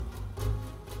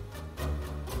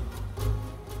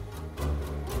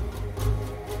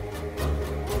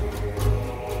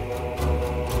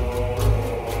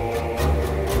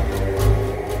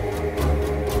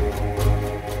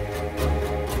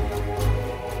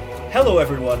Hello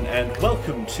everyone, and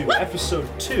welcome to episode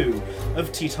 2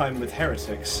 of Tea Time with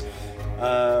Heretics.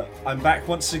 I'm back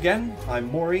once again.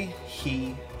 I'm Maury,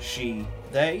 he, she,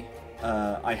 they.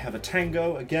 I have a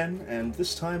tango again, and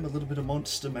this time a little bit of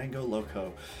Monster Mango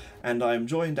Loco. And I'm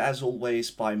joined, as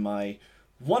always, by my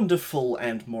wonderful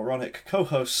and moronic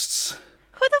co-hosts.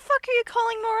 Who the fuck are you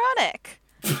calling moronic?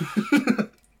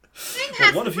 Bing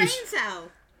has the brain cell.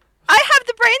 I have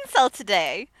the brain cell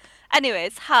today.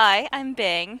 Anyways, hi, I'm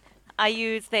Bing. I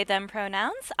use they them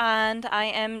pronouns, and I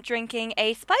am drinking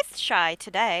a spiced chai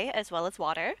today, as well as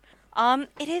water.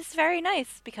 It is very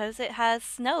nice because it has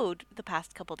snowed the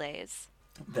past couple days.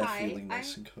 They're feeling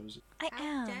nice and cozy. I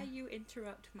am. How dare you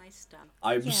interrupt my stuff?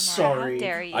 I'm Yeah, sorry. How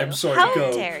dare you? I'm sorry. How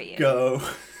go. dare you? Go.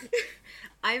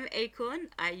 I'm Acorn.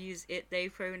 I use it, they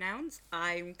pronouns.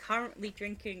 I'm currently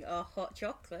drinking a hot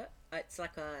chocolate. It's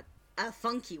like a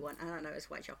funky one. I don't know, it's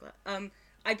white chocolate.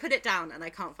 I put it down and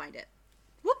I can't find it.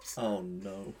 Whoops. Oh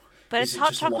no. But it's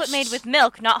hot chocolate made with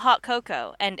milk, not hot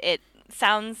cocoa, and it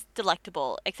sounds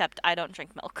delectable, except I don't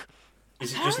drink milk.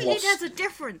 Is it just Apparently lost? there's a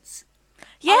difference.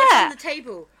 Yeah! Oh, it's on the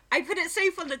table. I put it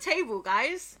safe on the table,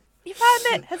 guys. You found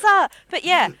it! Huzzah! But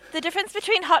yeah, the difference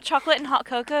between hot chocolate and hot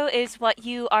cocoa is what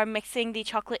you are mixing the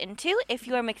chocolate into. If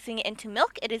you are mixing it into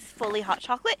milk, it is fully hot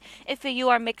chocolate. If you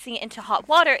are mixing it into hot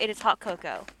water, it is hot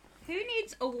cocoa. Who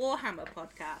needs a Warhammer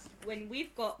podcast when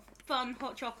we've got fun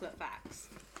hot chocolate facts?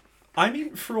 I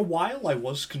mean, for a while I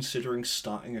was considering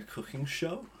starting a cooking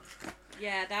show.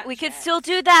 Yeah, that. We could still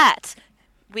do that.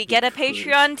 We get a could.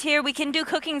 Patreon tier. We can do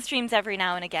cooking streams every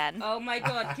now and again. Oh my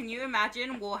god, can you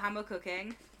imagine Warhammer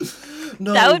cooking?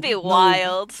 No, That would be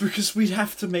wild. Because we'd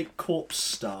have to make corpse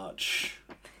starch.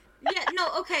 Yeah, no,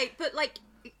 okay, but like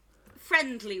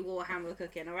friendly Warhammer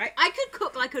cooking, alright? I could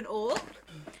cook like an orc.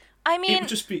 I mean, It would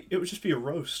just be a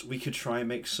roast. We could try and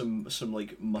make some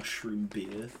like mushroom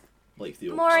beer, like the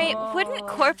orcs. Maury, Oh. wouldn't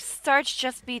corpse starch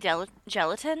just be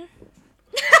gelatin?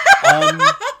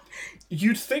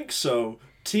 You'd think so.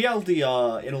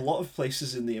 TLDR, in a lot of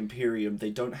places in the Imperium, they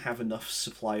don't have enough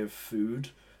supply of food,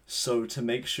 so to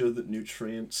make sure that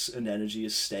nutrients and energy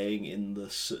is staying in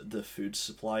the food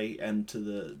supply and to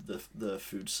the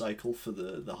food cycle for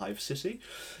the hive city,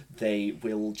 they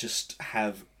will just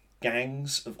have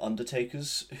gangs of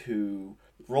undertakers who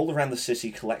roll around the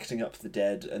city collecting up the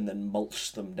dead and then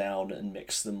mulch them down and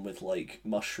mix them with like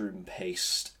mushroom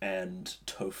paste and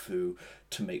tofu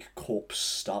to make corpse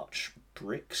starch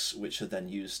bricks, which are then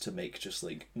used to make just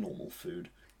like normal food.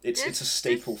 It's a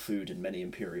staple food in many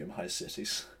Imperium high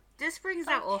cities. This brings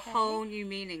out a whole new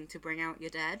meaning to bring out your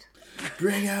dead.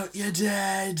 Bring out your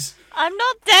dead! I'm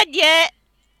not dead yet.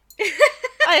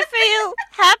 I feel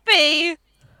happy.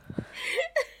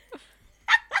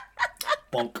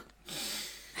 Bonk.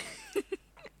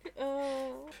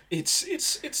 Oh.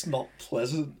 It's not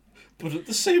pleasant, but at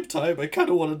the same time I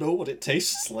kinda wanna know what it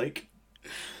tastes like.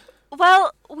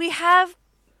 Well, we have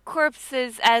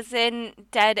corpses as in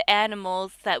dead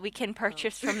animals that we can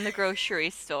purchase from the grocery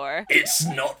store. It's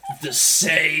not the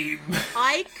same!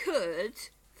 I could,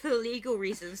 for legal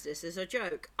reasons, this is a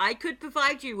joke, I could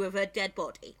provide you with a dead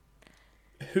body.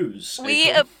 Whose? We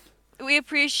April? we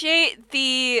appreciate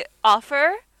the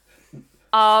offer.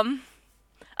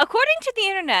 According to the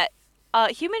internet,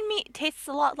 human meat tastes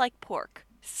a lot like pork.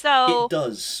 So It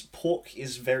does. Pork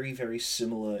is very, very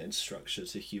similar in structure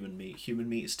to human meat. Human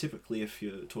meat is typically, if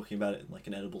you're talking about it in like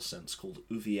an edible sense, called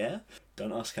uvier.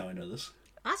 Don't ask how I know this.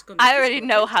 That's gonna I already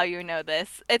know how you know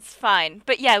this. It's fine.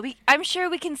 But yeah, I'm sure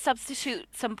we can substitute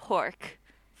some pork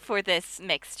for this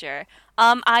mixture.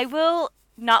 I will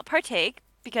not partake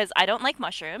because I don't like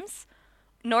mushrooms,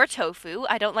 nor tofu.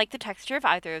 I don't like the texture of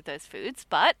either of those foods,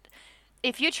 but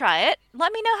if you try it,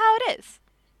 let me know how it is.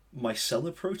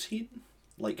 Micellar protein?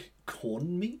 Like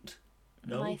corn meat?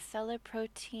 No? Micellar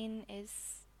protein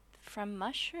is from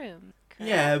mushroom. Correct?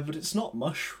 Yeah, but it's not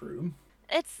mushroom.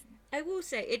 It's I will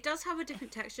say, it does have a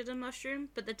different texture than mushroom,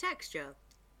 but the texture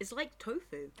is like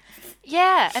tofu.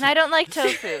 yeah, and I don't like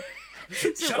tofu.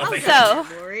 Shut up, So-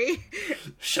 Maury.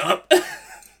 Shut up!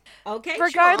 Okay,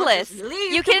 Regardless, sure, just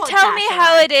leave you the can tell me podcast,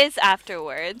 how alright? it is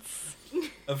afterwards.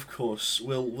 Of course,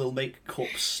 we'll make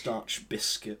corpse starch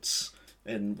biscuits,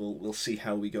 and we'll see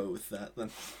how we go with that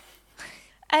then.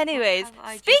 Anyways, Have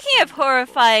I just speaking of done?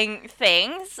 horrifying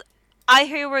things, I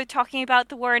hear we're talking about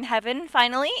the War in Heaven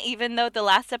finally, even though the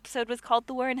last episode was called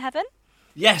The War in Heaven.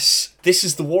 Yes, this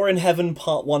is the War in Heaven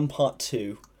Part 1, Part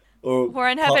 2. Or War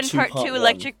in Heaven Part 2 1.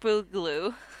 Electric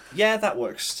Boogaloo. Yeah, that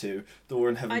works too. The War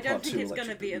in Heaven I Part don't 2 think it's gonna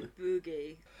Electric be a Boogaloo.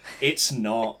 boogie. It's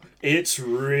not. It's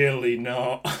really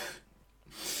not.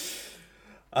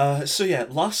 So yeah,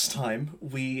 last time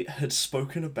we had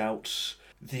spoken about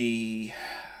the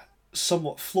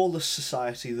somewhat flawless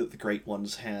society that the Great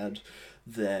Ones had,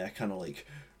 their kind of like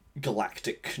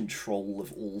galactic control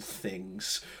of all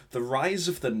things, the rise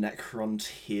of the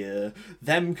Necrontyr,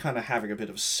 them kind of having a bit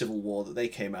of civil war that they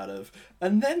came out of,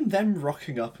 and then them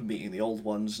rocking up and meeting the Old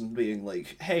Ones and being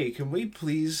like, hey, can we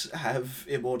please have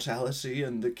immortality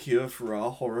and the cure for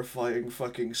our horrifying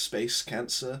fucking space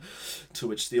cancer? To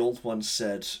which the Old Ones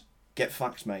said, get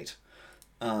fucked, mate.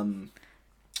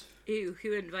 Ew,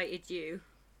 who invited you?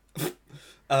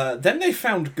 Then they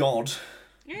found God.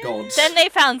 Gods. Then they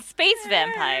found space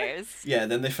vampires. Yeah,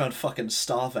 then they found fucking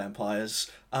star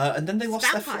vampires. And then they lost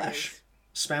their flesh.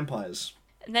 Spampires.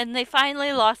 And then they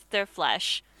finally lost their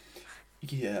flesh.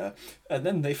 Yeah, and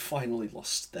then they finally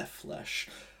lost their flesh.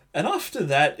 And after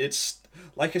that, it's,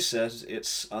 like I said,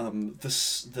 it's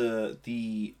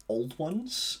the Old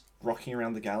Ones rocking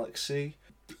around the galaxy,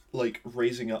 like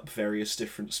raising up various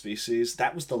different species.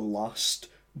 That was the last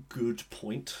good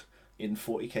point in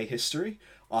 40k history.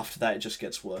 After that, it just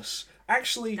gets worse.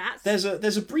 Actually, there's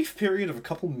a brief period of a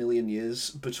couple million years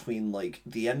between like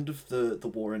the end of the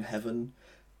War in Heaven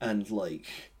and like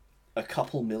a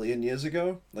couple million years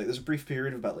ago. Like there's a brief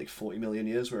period of about like 40 million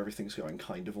years where everything's going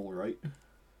kind of all right.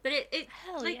 But it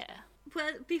Hell like, yeah.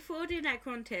 Well, before the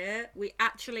Necrontyr, we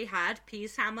actually had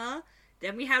Peace Hammer,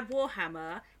 then we had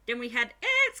Warhammer, then we had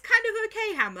it's kind of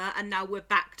okay Hammer, and now we're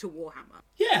back to Warhammer.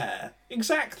 Yeah,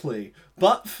 exactly.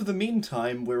 But for the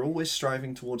meantime, we're always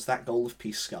striving towards that goal of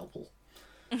Peace Scalpel.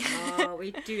 Oh,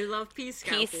 we do love Peace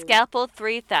Scalpel. Peace Scalpel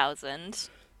 3000.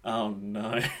 Oh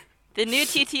no. The new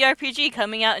TTRPG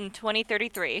coming out in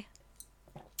 2033.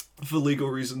 For legal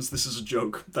reasons, this is a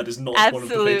joke. That is not one of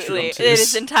the Absolutely. Patreon It is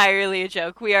tiers. entirely a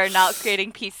joke. We are not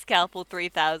creating Peace Scalpel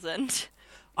 3000.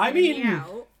 I mean,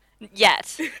 Meow.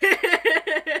 Yet.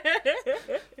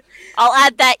 I'll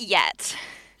add that yet.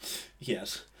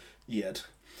 yet.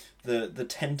 The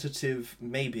tentative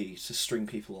maybe to string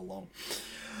people along.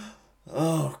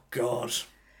 Oh god.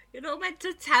 You're not meant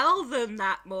to tell them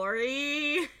that,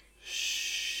 Maury.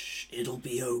 Shh, it'll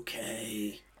be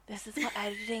okay. This is what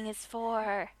editing is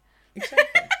for.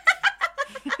 Exactly.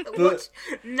 Watch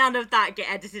none of that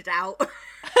get edited out.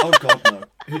 Oh god, no.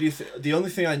 Who do you think? The only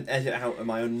thing I edit out are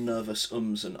my own nervous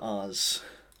ums and ahs.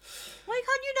 Why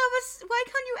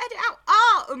can't you edit out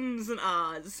our ums and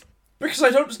ahs? Because I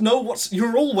don't know what's.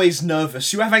 You're always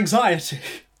nervous. You have anxiety.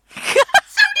 So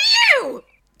do you!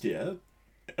 Yeah.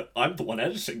 I'm the one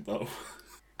editing, though.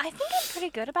 I think I'm pretty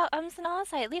good about ums and ahs.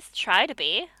 I at least try to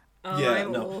be. Oh, Yeah,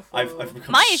 I'm no. awful. I've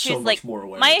become My so issue is much like more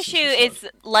aware. my of it since issue we is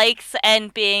started. likes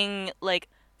and being like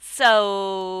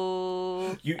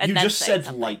so. You and then just saying said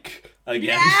something. like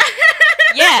again.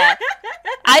 Yeah.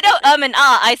 I don't and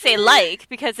I say like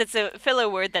because it's a filler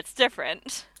word that's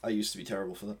different. I used to be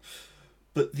terrible for that.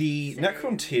 But the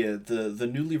Necrontyr, the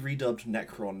newly redubbed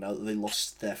Necron, now that they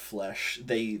lost their flesh,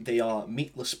 they are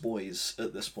meatless boys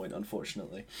at this point,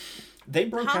 unfortunately. They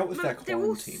broke out with their They're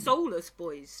all quarantine. soulless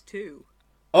boys, too.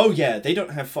 Oh yeah, they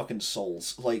don't have fucking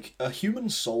souls. Like, a human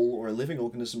soul, or a living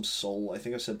organism's soul, I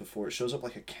think I said before, it shows up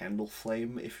like a candle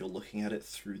flame if you're looking at it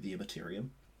through the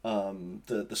immaterium.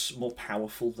 The more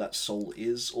powerful that soul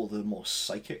is, or the more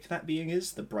psychic that being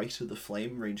is, the brighter the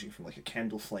flame, ranging from like a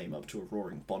candle flame up to a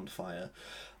roaring bonfire.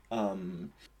 The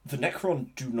Necron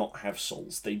do not have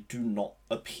souls. They do not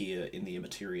appear in the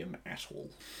immaterium at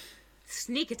all.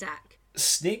 Sneak attack.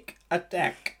 Sneak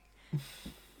attack.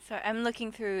 Sorry, I'm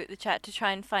looking through the chat to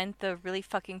try and find the really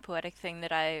fucking poetic thing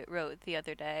that I wrote the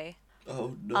other day.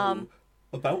 Oh no.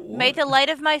 About what? May the light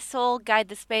of my soul guide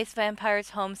the space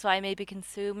vampires home so I may be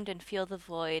consumed and feel the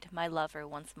void, my lover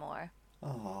once more.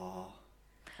 Aww.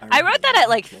 I wrote that at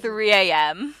like 3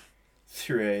 a.m.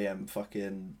 3 a.m.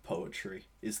 fucking poetry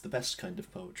is the best kind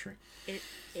of poetry. It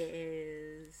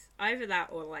is either that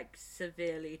or like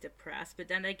severely depressed. But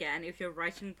then again, if you're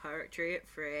writing poetry at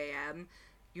 3 a.m.,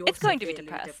 you're It's going to be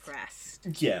severely depressed.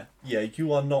 Yeah,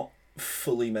 you are not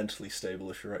fully mentally stable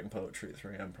if you're writing poetry at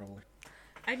 3 a.m. probably.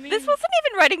 I mean, This wasn't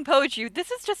even writing poetry.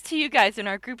 This is just to you guys in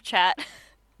our group chat.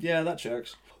 Yeah, that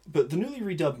checks. But the newly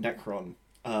redubbed Necron,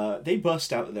 they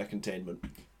burst out of their containment,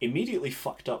 immediately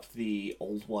fucked up the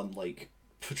old one, like,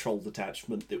 patrol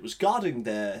detachment that was guarding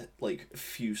their, like,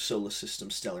 few solar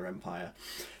system stellar empire.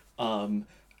 And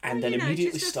then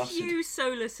immediately just started... a few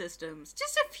solar systems,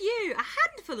 just a few, a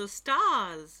handful of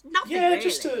stars, nothing Yeah,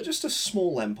 really. just a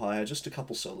small empire, just a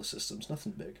couple solar systems,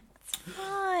 nothing big.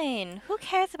 Fine. Who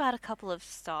cares about a couple of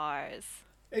stars?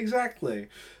 Exactly.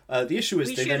 The issue is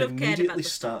We they should then have cared about immediately the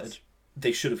started... stars.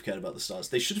 They should have cared about the stars.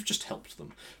 They should have just helped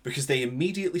them. Because they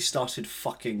immediately started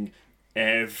fucking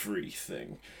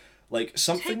everything. Like,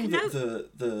 something Take that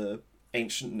the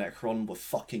ancient Necron were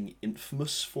fucking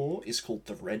infamous for is called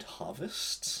the Red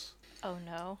Harvests. Oh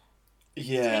no.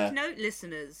 Yeah. Take note,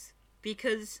 listeners,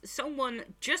 because someone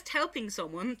just helping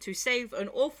someone to save an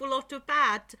awful lot of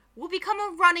bad will become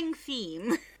a running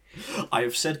theme. I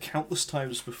have said countless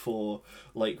times before,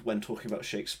 like when talking about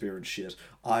Shakespeare and shit,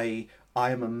 I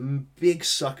am a big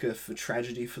sucker for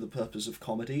tragedy for the purpose of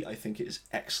comedy. I think it is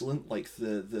excellent. Like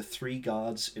the three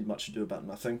guards in Much Ado About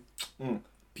Nothing.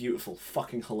 Beautiful,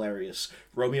 fucking hilarious.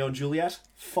 Romeo and Juliet,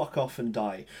 fuck off and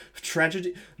die.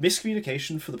 Tragedy,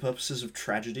 miscommunication for the purposes of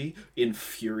tragedy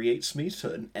infuriates me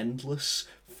to an endless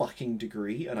fucking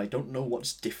degree, and I don't know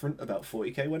what's different about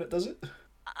 40k when it does it.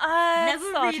 Never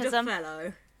read autism.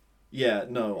 Othello. Yeah,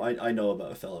 no, I know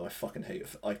about Othello. I fucking hate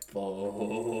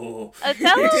Othello.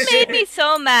 Othello made me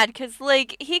so mad because,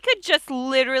 like, he could just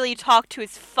literally talk to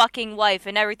his fucking wife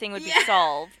and everything would be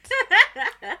solved.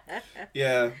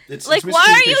 Yeah, it's Like, why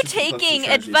are you miscommunication for the purpose of taking tragedy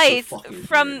is so advice fucking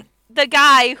from infuriating. the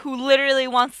guy who literally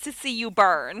wants to see you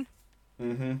burn?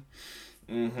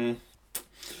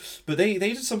 But they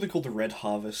did something called the Red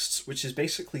Harvests, which is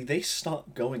basically they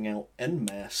start going out en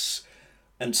masse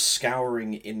and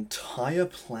scouring entire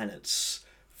planets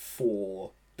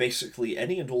for basically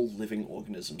any and all living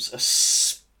organisms,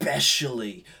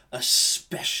 especially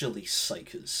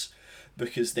psychers,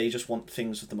 because they just want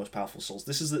things with the most powerful souls.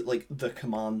 This is the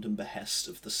command and behest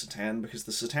of the Satan, because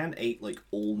the Satan ate like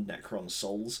all Necron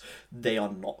souls. They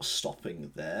are not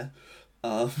stopping there.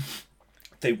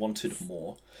 They wanted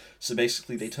more. So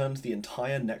basically they turned the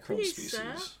entire Necron Please, species.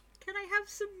 sir, can I have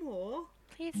some more?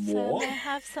 Please, More? sir, may I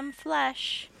have some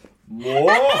flesh? More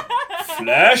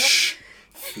flesh,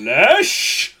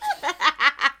 flesh.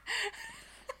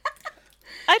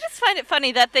 I just find it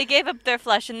funny that they gave up their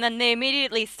flesh and then they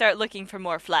immediately start looking for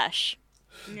more flesh.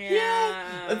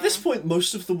 Yeah. At this point,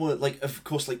 most of them were of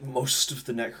course, most of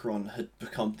the Necron had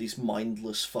become these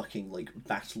mindless fucking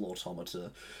battle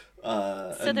automata.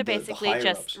 So they're basically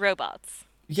just robots.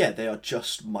 Yeah, they are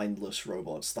just mindless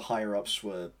robots. The higher-ups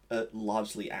were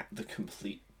largely at the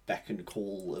complete beck and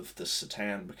call of the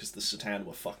Satan, because the Satan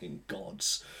were fucking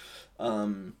gods.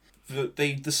 The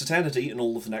Satan had eaten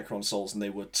all of the Necron souls, and they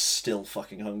were still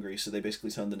fucking hungry, so they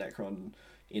basically turned the Necron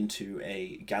into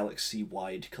a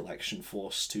galaxy-wide collection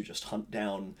force to just hunt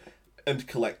down and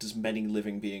collect as many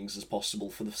living beings as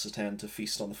possible for the Satan to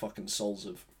feast on the fucking souls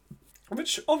of.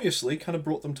 Which obviously kind of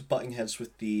brought them to butting heads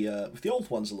with the old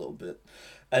ones a little bit.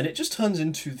 And it just turns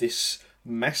into this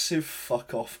massive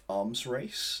fuck-off arms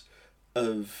race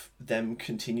of them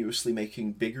continuously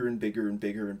making bigger and bigger and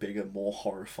bigger and bigger, more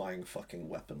horrifying fucking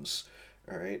weapons.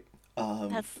 Alright?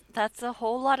 That's a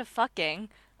whole lot of fucking.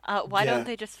 Why don't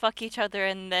they just fuck each other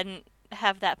and then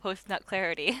have that post-nut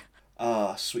clarity?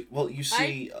 Ah, sweet. Well, you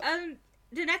see.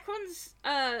 The Necrons,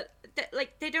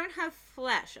 they don't have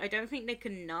flesh. I don't think they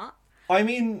can nut. I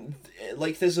mean,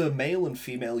 there's a male and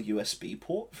female USB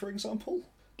port, for example.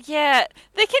 Yeah,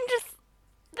 they can just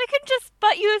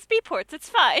butt USB ports. It's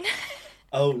fine.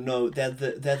 Oh no,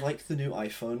 they're like the new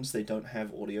iPhones. They don't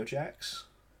have audio jacks.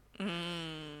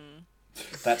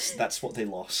 That's what they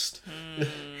lost.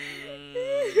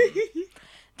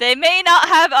 They may not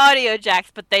have audio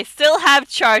jacks, but they still have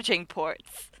charging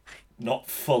ports. Not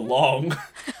for long.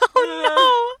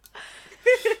 Oh no!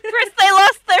 First they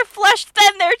lost their flesh,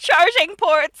 then their charging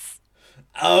ports.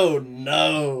 Oh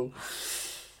no.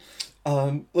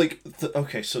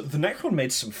 Okay, so the Necron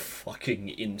made some fucking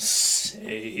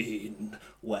insane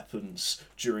weapons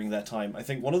during their time. I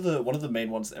think one of the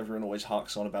main ones that everyone always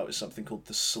harks on about is something called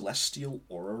the Celestial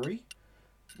Orrery,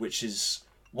 which is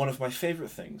one of my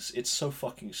favorite things. It's so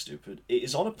fucking stupid. It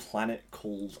is on a planet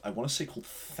called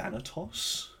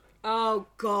Thanatos. Oh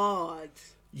god.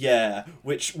 Yeah,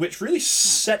 which really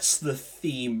sets the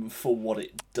theme for what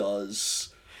it does.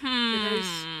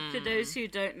 For those who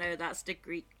don't know, that's the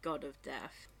Greek god of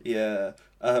death. Yeah.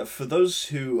 For those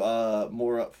who are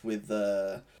more up with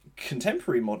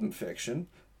contemporary modern fiction,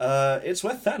 it's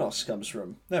where Thanos comes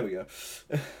from. There we go.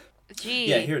 Gee,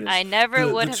 Yeah, here it is. I never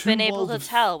The would have been Tomb able World to of-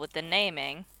 tell with the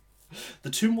naming. The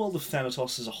Tomb World of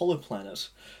Thanatos is a hollow planet,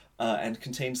 and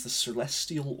contains the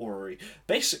Celestial Orrery.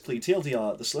 Basically,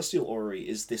 TLDR, the Celestial Orrery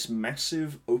is this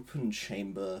massive open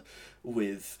chamber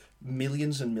with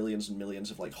millions and millions and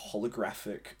millions of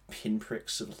holographic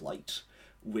pinpricks of light,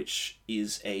 which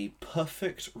is a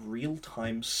perfect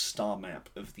real-time star map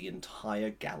of the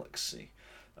entire galaxy.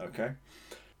 Okay?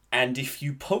 And if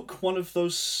you poke one of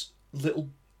those little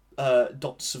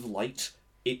dots of light,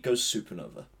 it goes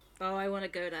supernova. Oh, I want to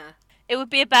go there. It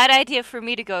would be a bad idea for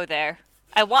me to go there.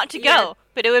 I want to Yeah. go,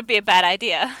 but it would be a bad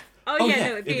idea. Oh, Oh, yeah, yeah,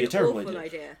 no, it'd it'd be be a an terrible awful idea.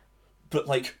 idea. but,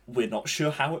 like, we're not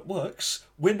sure how it works.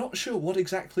 We're not sure what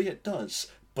exactly it does.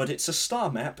 But it's a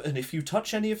star map, and if you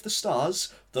touch any of the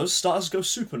stars, those stars go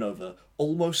supernova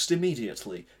almost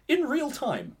immediately, in real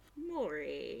time.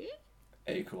 Maury,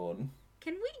 Acorn,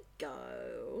 can we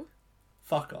go?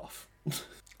 fuck off.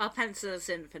 I'll pencil us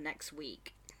in for next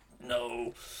week.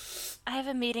 No. I have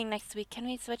a meeting next week. Can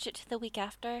we switch it to the week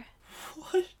after?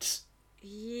 What?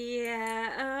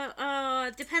 Yeah,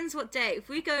 depends what day. If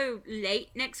we go late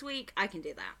next week, I can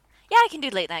do that. Yeah, I can do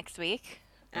late next week.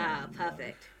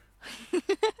 Perfect.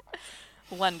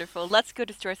 Wonderful. Let's go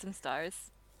destroy some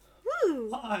stars. Woo!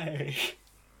 Why?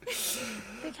 Because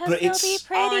But they'll it's- be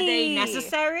pretty. Are they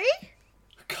necessary?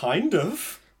 Kind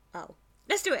of. Oh,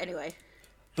 let's do it anyway.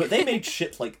 But they made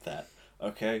shit like that,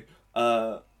 okay?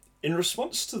 In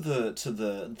response to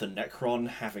the Necron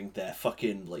having their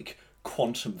fucking, like,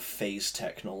 quantum phase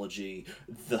technology,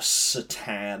 the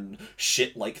Satan,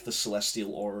 shit like the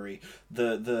Celestial Orrery,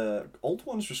 the Old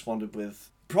Ones responded with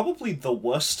probably the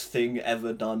worst thing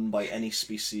ever done by any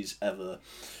species ever,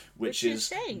 which is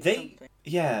saying they something.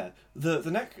 yeah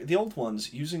the Old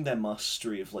Ones, using their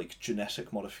mastery of, like,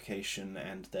 genetic modification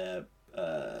and their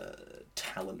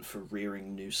talent for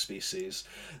rearing new species,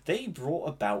 they brought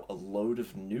about a load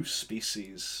of new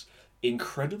species,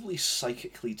 incredibly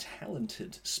psychically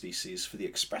talented species, for the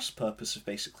express purpose of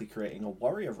basically creating a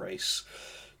warrior race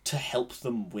to help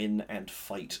them win and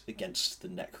fight against the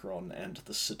Necron and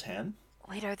the Satan.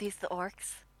 Wait, are these the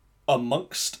orcs?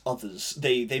 Amongst others,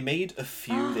 they made a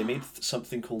few. They made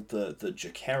something called the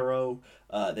Jakero.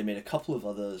 They made a couple of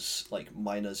others, like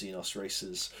minor Xenos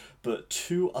races, but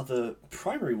two other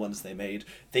primary ones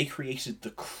they created the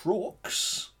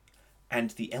Crocs and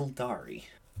the Eldari.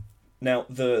 Now,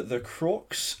 the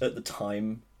Crocs at the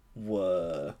time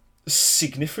were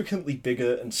significantly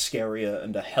bigger and scarier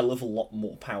and a hell of a lot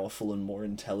more powerful and more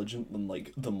intelligent than,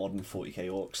 like, the modern 40k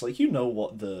orcs. Like, you know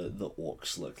what the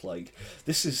orcs look like.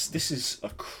 This is a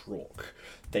Croc.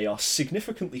 They are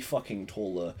significantly fucking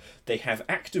taller, they have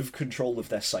active control of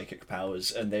their psychic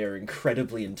powers, and they are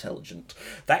incredibly intelligent.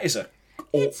 That is a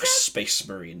orc space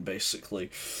marine,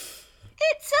 basically.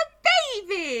 It's a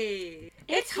baby!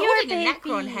 It's your holding a baby.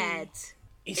 Necron head.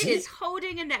 Is It is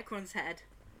holding a Necron's head.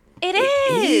 It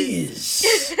is!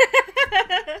 Is.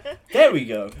 There we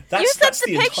go. That's, You sent that's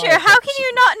the entire picture. How can purpose you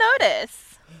of- not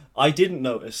notice? I didn't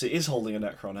notice. It is holding a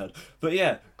Necron head. But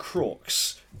yeah,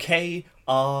 Crocs. Krork.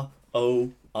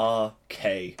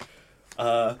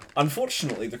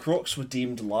 Unfortunately, the Crocs were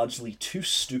deemed largely too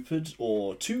stupid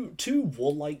or too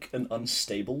warlike and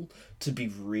unstable to be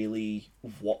really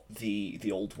what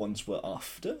the Old Ones were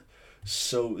after.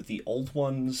 So the Old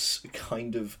Ones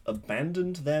kind of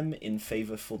abandoned them in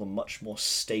favour for the much more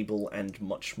stable and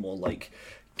much more, like,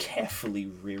 carefully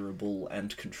rearable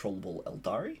and controllable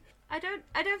Eldari. I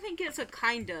don't think it's a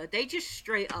kinda. They just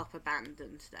straight up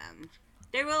abandoned them.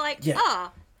 They were like, Yeah.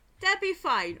 they'll be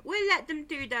fine. We'll let them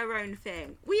do their own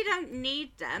thing. We don't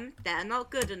need them. They're not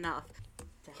good enough.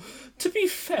 To be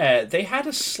fair, they had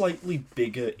a slightly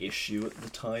bigger issue at the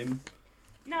time.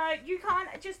 No, you can't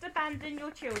just abandon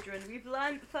your children. We've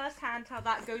learned firsthand how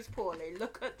that goes poorly.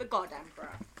 Look at the God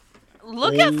Emperor.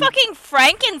 Look at fucking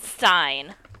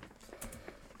Frankenstein!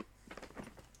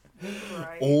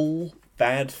 Right. All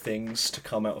bad things to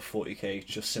come out of 40k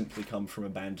just simply come from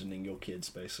abandoning your kids,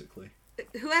 basically.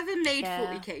 Whoever made Yeah.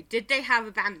 40k, did they have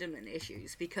abandonment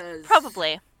issues? Because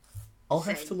Probably. I'll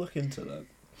have Same. to look into that.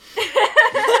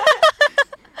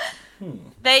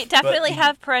 They definitely But-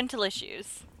 have parental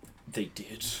issues. They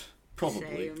did.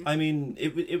 Probably. Same. I mean,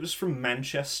 it was from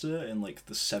Manchester in, like,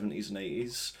 the 70s and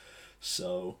 80s,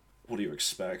 so what do you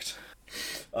expect?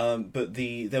 But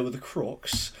there were the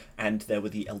Crocs, and there were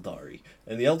the Eldari.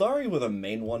 And the Eldari were the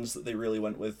main ones that they really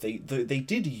went with. They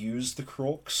did use the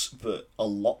Crocs, but a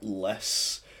lot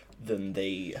less than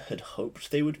they had hoped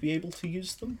they would be able to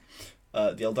use them.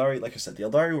 The Eldari, like I said, the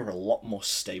Eldari were a lot more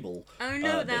stable. oh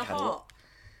no, they they're had a lot- hot.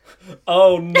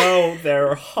 Oh no,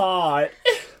 they're hot!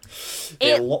 They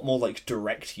had It- a lot more, like,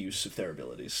 direct use of their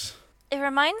abilities. It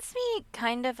reminds me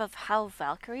kind of how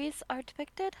Valkyries are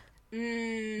depicted.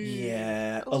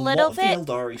 Yeah, a Little lot of bit.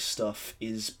 the Eldari stuff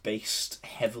is based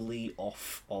heavily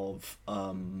off of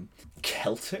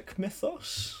Celtic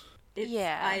mythos.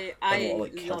 Yeah. I A lot of,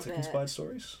 like, love Celtic it. inspired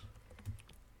stories.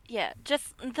 Yeah,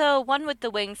 just the one with the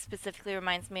wings specifically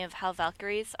reminds me of how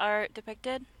Valkyries are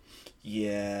depicted.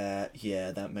 Yeah,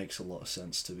 that makes a lot of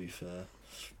sense, to be fair.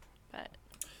 But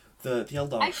The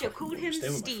Eldari. I shall fucking call rules. him They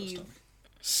were my first Steve. time.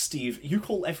 Steve. You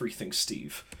call everything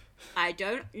Steve. I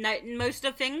don't know most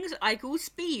of things. I call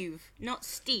Speeve, not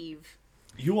Steve.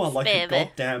 You are like a Spiv.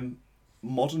 goddamn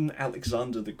modern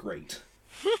Alexander the Great.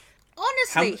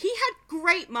 Honestly, he had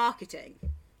great marketing.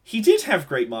 He did have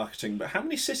great marketing, but how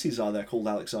many cities are there called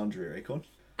Alexandria, Acorn?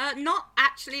 Not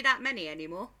actually that many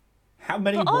anymore. How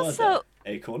many But were also-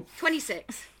 there, Acorn?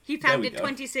 26. He There we founded go.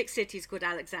 26 cities called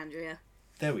Alexandria.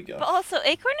 There we go. But also,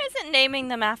 Acorn isn't naming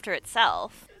them after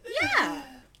itself. Yeah.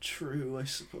 True, I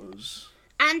suppose.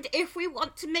 And if we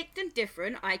want to make them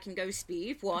different, I can go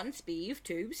Speeve 1, Speeve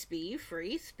 2, Speeve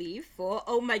 3, Speeve 4.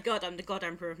 Oh my god, I'm the god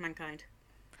emperor of mankind.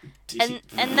 And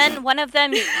then one of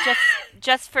them,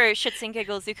 just for shits and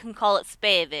giggles, you can call it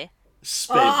Spavey.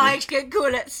 Oh, I Spivey. can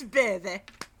call it Spivey.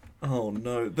 Oh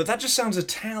no, but that just sounds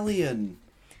Italian.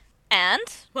 And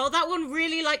Well, that one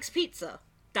really likes pizza.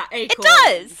 That it acorn.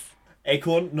 does!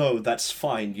 Acorn, no, that's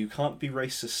fine. You can't be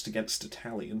racist against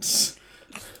Italians.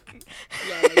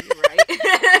 Yeah, you're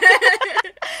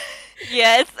right.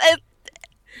 Yes,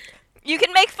 you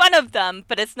can make fun of them,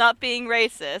 but it's not being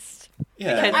racist.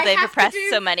 Yeah. Because I they've have to oppressed do-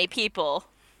 so many people.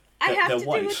 I have They're to do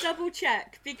white. a double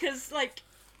check because, like,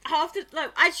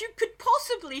 as you could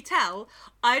possibly tell,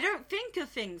 I don't think of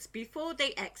things before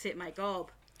they exit my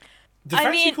gob. The I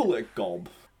fact you mean- call it a gob,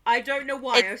 I don't know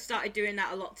why It- I've started doing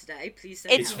that a lot today. Please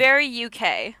don't. It's very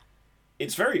UK.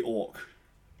 it's very orc.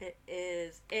 It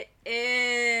is. It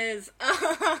is.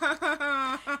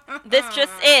 This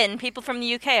just in, people from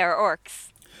the UK are orcs.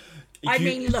 I You-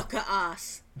 mean, look at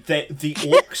us. the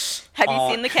orcs Have you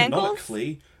are seen the Cankles?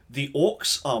 canonically, the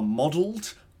orcs are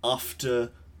modelled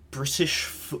after British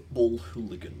football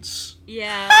hooligans.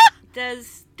 Yeah.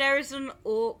 There is an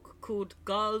orc called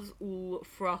Gaz ul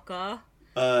Fraka.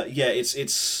 Yeah,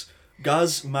 it's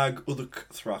Gaz mag uduk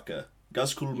thraka.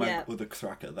 Gaz kul mag Yeah. uduk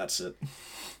thraka, that's it.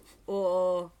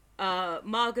 Or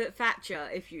Margaret Thatcher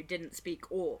if you didn't speak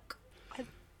orc.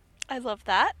 I love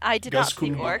that. I did not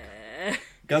speak Gascon- orc.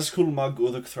 Gaz kul mag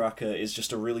uduk thraka is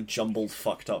just a really jumbled,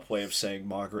 fucked up way of saying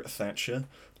Margaret Thatcher.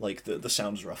 Like, the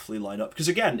sounds roughly line up. Because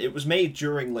again, it was made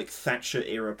during, like,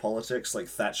 Thatcher-era politics, like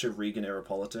Thatcher-Reagan-era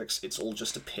politics. It's all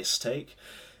just a piss take.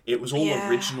 It was all Yeah.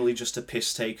 originally just a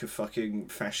piss take of fucking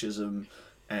fascism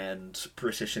and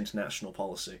British international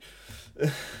policy.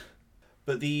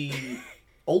 But the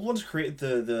old ones created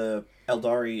the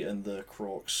Eldari and the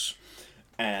Crocs,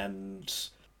 and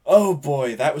oh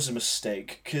boy, that was a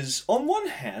mistake. Because on one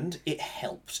hand, it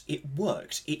helped, it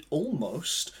worked, it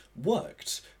almost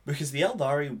worked, because the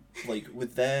Eldari, like,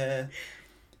 with the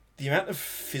amount of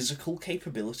physical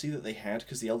capability that they had,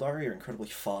 because the Eldari are incredibly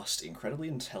fast, incredibly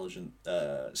intelligent,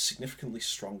 significantly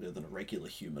stronger than a regular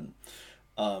human,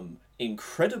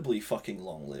 incredibly fucking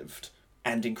long-lived,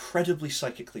 and incredibly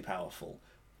psychically powerful.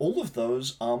 All of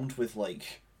those armed with,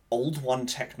 like, Old One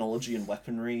technology and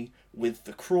weaponry, with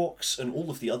the Crocs and all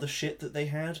of the other shit that they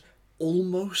had,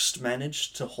 almost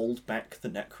managed to hold back the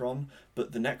Necron,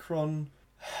 but the Necron...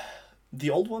 The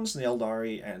Old Ones and the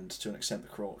Eldari, and to an extent the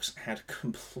Crocs, had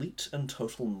complete and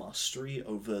total mastery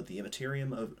over the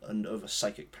Immaterium and over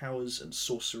psychic powers and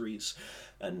sorceries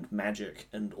and magic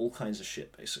and all kinds of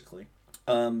shit, basically.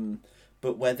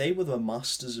 But where they were the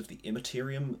masters of the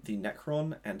Immaterium, the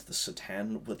Necron and the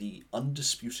Satan were the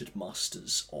undisputed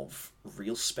masters of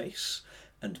real space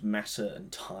and matter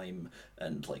and time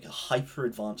and, like, a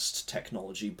hyper-advanced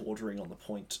technology bordering on the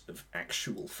point of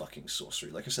actual fucking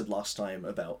sorcery. Like I said last time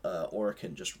about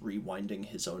Orican just rewinding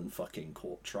his own fucking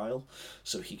court trial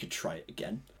so he could try it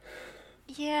again.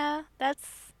 Yeah,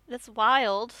 that's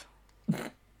wild,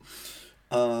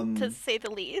 to say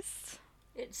the least.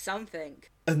 It's something.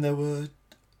 And there were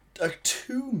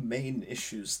two main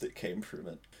issues that came from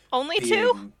it. Only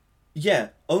two? being- Yeah,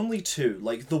 only two.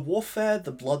 Like, the warfare,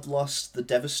 the bloodlust, the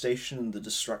devastation, and the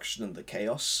destruction and the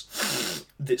chaos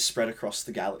that spread across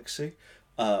the galaxy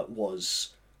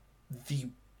was the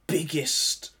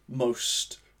biggest,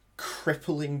 most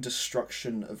crippling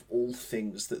destruction of all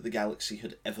things that the galaxy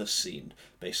had ever seen,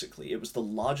 basically. It was the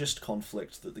largest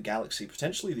conflict that the galaxy,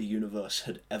 potentially the universe,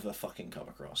 had ever fucking come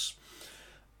across.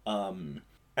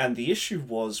 And the issue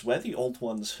was where the Old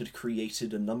Ones had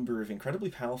created a number of incredibly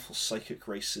powerful psychic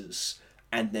races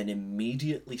and then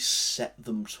immediately set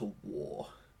them to war.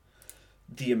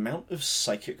 The amount of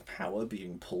psychic power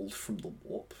being pulled from the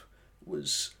warp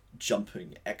was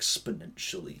jumping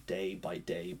exponentially day by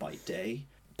day by day.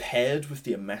 Paired with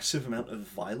the massive amount of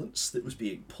violence that was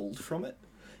being pulled from it,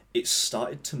 it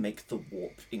started to make the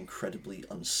warp incredibly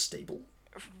unstable.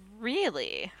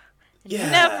 Really?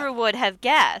 Yeah. Never would have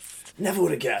guessed. Never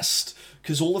would have guessed.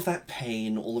 Because all of that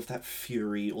pain, all of that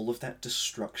fury, all of that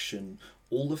destruction,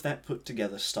 all of that put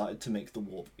together started to make the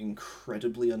warp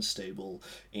incredibly unstable,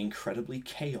 incredibly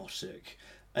chaotic,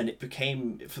 And it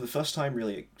became, for the first time,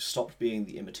 really, it stopped being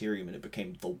the Immaterium and it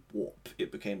became the warp.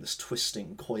 It became this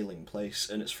twisting, coiling place.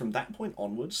 And it's from that point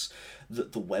onwards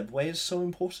that the webway is so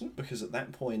important, because at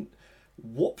that point,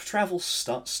 warp travel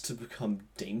starts to become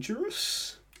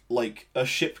dangerous. Like, a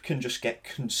ship can just get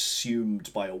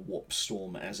consumed by a warp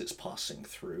storm as it's passing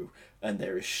through, and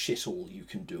there is shit all you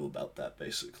can do about that,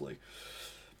 basically.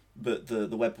 But the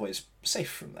webway is safe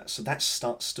from that, so that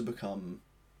starts to become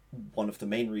one of the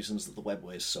main reasons that the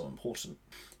webway is so important.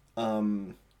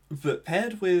 But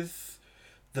paired with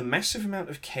the massive amount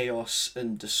of chaos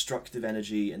and destructive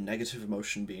energy and negative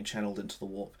emotion being channeled into the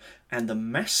warp, and the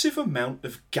massive amount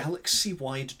of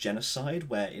galaxy-wide genocide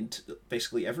where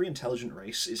basically every intelligent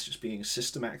race is just being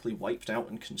systematically wiped out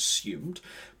and consumed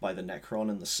by the Necron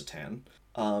and the Satan,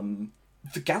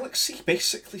 the galaxy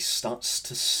basically starts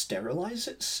to sterilize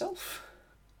itself.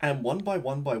 And one by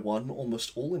one,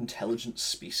 almost all intelligent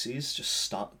species just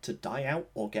start to die out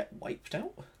or get wiped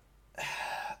out.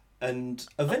 And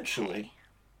eventually,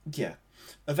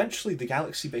 eventually the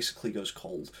galaxy basically goes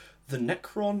cold. The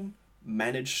Necron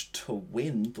managed to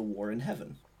win the war in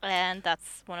heaven. And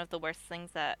that's one of the worst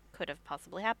things that could have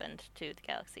possibly happened to the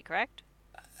galaxy, correct?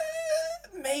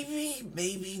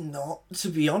 Maybe not. To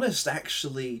be honest,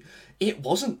 actually, it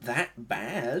wasn't that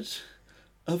bad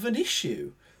of an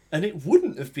issue. And it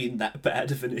wouldn't have been that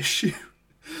bad of an issue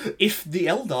if the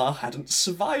Eldar hadn't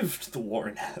survived the war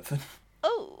in heaven.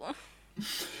 Oh.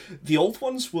 The Old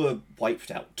Ones were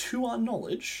wiped out. To our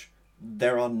knowledge,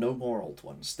 there are no more Old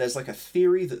Ones. There's like a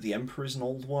theory that the Emperor is an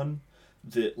Old One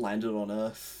that landed on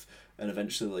Earth and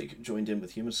eventually like joined in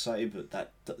with human society, but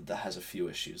that has a few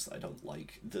issues that I don't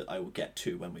like, that I will get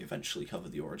to when we eventually cover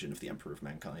the origin of the Emperor of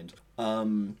Mankind.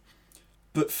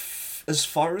 But as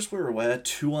far as we're aware,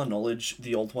 to our knowledge,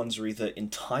 the Old Ones are either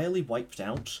entirely wiped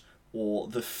out, or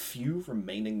the few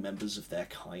remaining members of their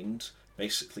kind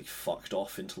basically fucked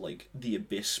off into, like, the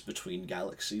abyss between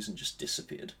galaxies and just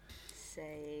disappeared.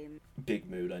 Same. Big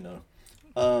mood, I know.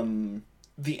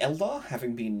 The Eldar,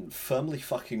 having been firmly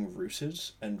fucking rooted,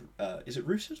 and, is it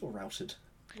rooted or routed?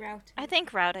 Routed. I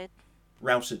think routed.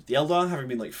 Routed. The Eldar having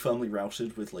been, like, firmly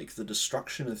routed with, like, the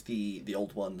destruction of the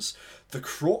Old Ones, the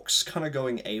Kroks kind of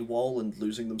going AWOL and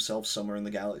losing themselves somewhere in the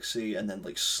galaxy, and then,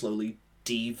 like, slowly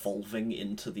devolving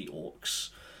into the Orcs.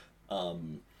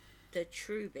 The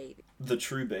true baby. The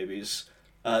true babies.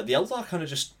 The Eldar kind of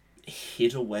just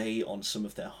hid away on some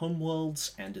of their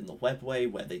homeworlds and in the webway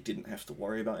where they didn't have to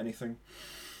worry about anything.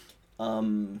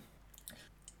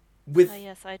 With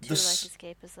yes, I too like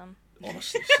escapism.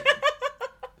 Honestly.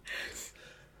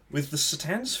 With the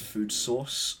Satan's food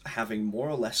source having more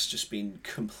or less just been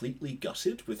completely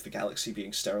gutted, with the galaxy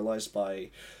being sterilized by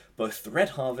both the Red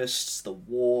Harvests, the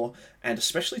war, and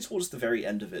especially towards the very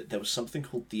end of it, there was something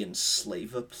called the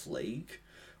Enslaver Plague,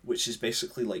 which is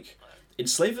basically like...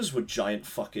 Enslavers were giant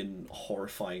fucking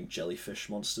horrifying jellyfish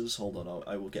monsters. Hold on,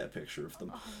 I will get a picture of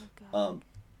them. Oh,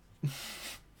 God.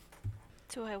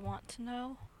 Do I want to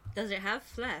know? Does it have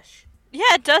flesh?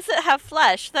 Yeah, does it have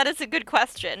flesh? That is a good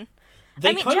question.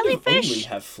 They kind jellyfish... of only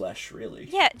have flesh, really.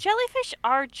 Yeah, jellyfish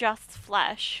are just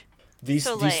flesh. These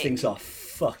things are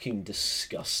fucking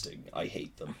disgusting. I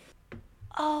hate them.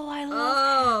 Oh, I love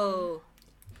Oh,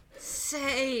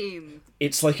 same.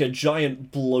 It's like a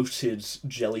giant bloated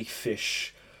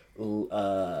jellyfish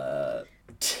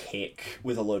tick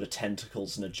with a load of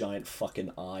tentacles and a giant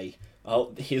fucking eye.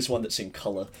 Oh, here's one that's in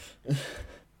colour.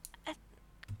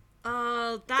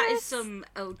 Oh, that is some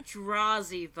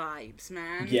Eldrazi vibes,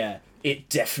 man. Yeah, it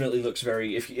definitely looks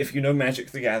very... If you know Magic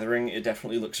the Gathering, it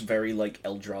definitely looks very, like,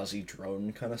 Eldrazi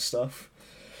drone kind of stuff.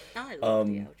 I love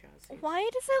the Eldrazi. Why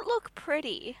does it look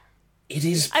pretty? It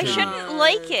is pretty. I shouldn't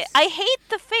like it. I hate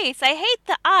the face. I hate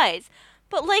the eyes.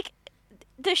 But, like,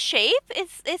 the shape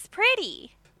is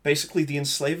pretty. Basically, the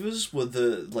Enslavers were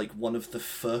one of the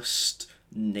first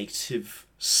native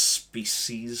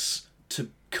species to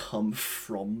come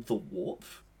from the warp.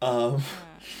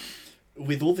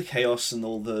 With all the chaos and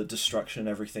all the destruction and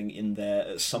everything in there,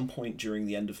 at some point during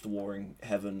the end of the War in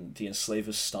Heaven, the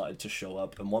Enslavers started to show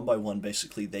up, and one by one,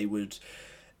 basically, they would...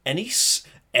 Any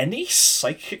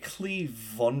psychically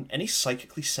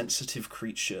sensitive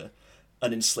creature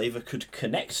an Enslaver could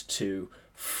connect to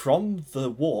from the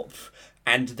warp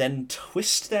and then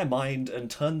twist their mind and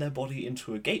turn their body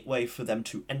into a gateway for them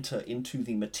to enter into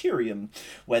the Materium,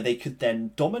 where they could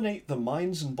then dominate the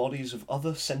minds and bodies of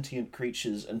other sentient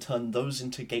creatures and turn those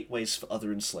into gateways for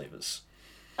other enslavers.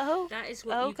 Oh, that is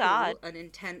what you God. call an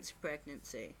intense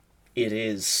pregnancy. It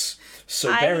is. So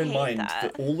bear in mind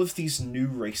that all of these new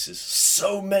races,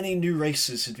 so many new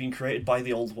races had been created by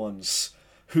the Old Ones,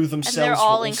 who And themselves they're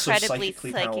all were also incredibly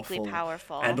psychically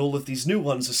powerful. and all of these new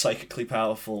ones are psychically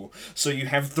powerful. So you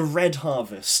have the Red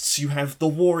Harvests, you have the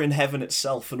War in Heaven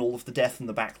itself and all of the death and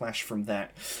the backlash from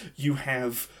that. You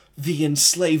have the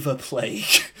Enslaver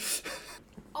Plague.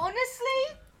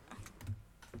 Honestly,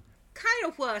 kind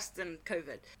of worse than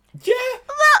COVID. Yeah,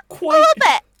 quite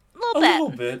A a little little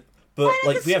bit. bit. But Kind of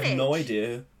like a we have no smidge.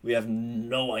 idea. We have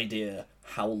no idea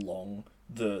how long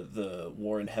the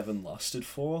War in Heaven lasted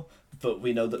for. But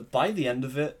we know that by the end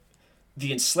of it,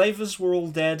 the enslavers were all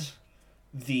dead,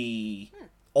 the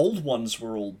old ones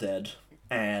were all dead,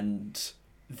 and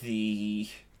the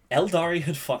Eldari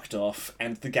had fucked off,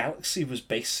 and the galaxy was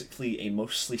basically a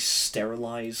mostly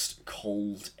sterilized,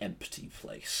 cold, empty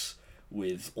place,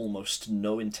 with almost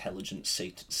no intelligent,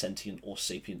 sentient, or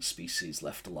sapient species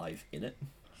left alive in it.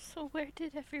 So where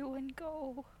did everyone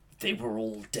go? They were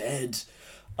all dead.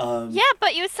 Yeah,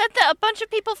 but you said that a bunch of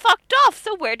people fucked off,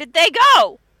 so where did they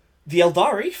go? The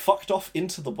Eldari fucked off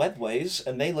into the webways,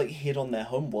 and they, like, hid on their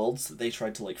homeworlds that they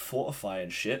tried to, like, fortify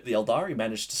and shit. The Eldari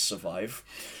managed to survive.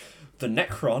 The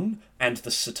Necron and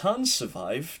the Satan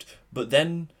survived, but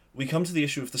then we come to the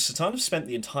issue of the Satan have spent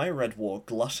the entire Red War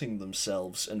glutting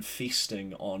themselves and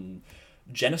feasting on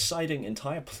genociding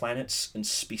entire planets and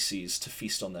species to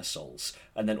feast on their souls.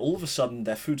 And then all of a sudden,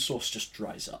 their food source just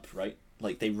dries up, right?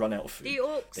 Like, they run out of food. The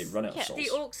orcs. They run out of souls. The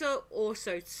orcs are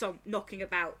also knocking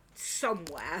about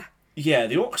somewhere. Yeah,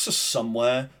 the orcs are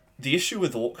somewhere. The issue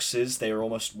with orcs is they are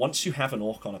almost... Once you have an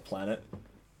orc on a planet,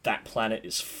 that planet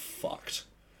is fucked.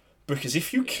 Because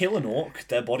if you kill an orc,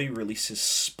 their body releases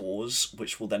spores,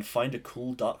 which will then find a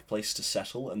cool, dark place to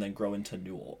settle and then grow into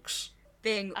new orcs.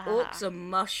 Orcs are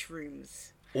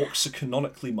mushrooms. Orcs are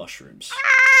canonically mushrooms.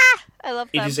 I love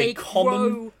It them. is a They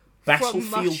common grow battlefield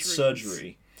from mushrooms.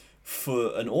 surgery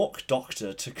for an orc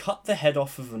doctor to cut the head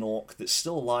off of an orc that's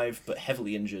still alive but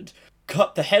heavily injured,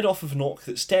 cut the head off of an orc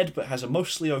that's dead but has a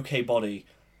mostly okay body,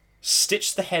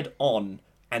 stitch the head on,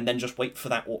 and then just wait for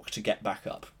that orc to get back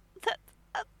up.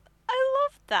 I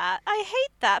love that. I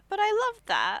hate that, but I love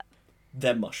that.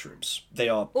 They're mushrooms. They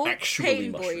are Orc actually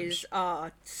pain mushrooms. boys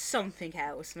are something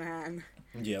else, man.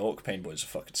 Yeah, orc pain boys are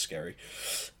fucking scary.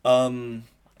 What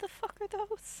the fuck are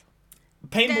those?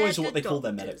 Pain They're boys are what the they call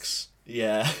their doctors. medics.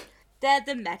 Yeah. They're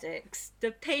the medics.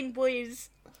 The pain boys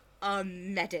are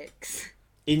medics.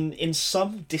 In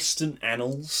some distant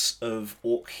annals of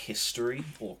orc history,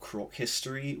 or Krork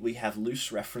history, we have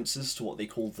loose references to what they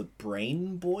call the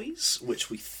Brain Boys, which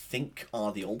we think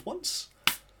are the old ones.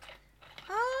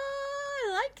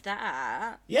 I like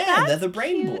that. Yeah, they're the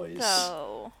Brain Cute, Boys.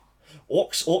 though.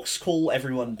 Orcs call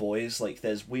everyone boys. Like,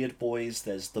 there's weird boys,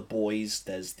 there's the boys,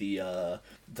 there's the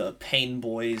pain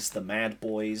boys, the mad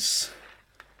boys.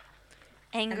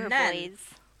 Anger And then- boys.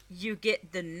 You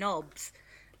get the knobs.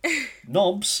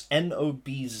 Nobs,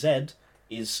 N-O-B-Z,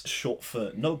 is short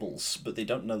for nobles, but they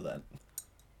don't know that.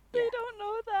 They don't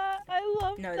know that. I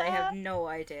love No, that. they have no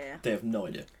idea. They have no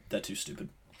idea. They're too stupid.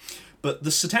 But the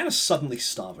Satan is suddenly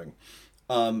starving.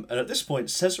 And at this point,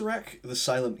 Cesarek, the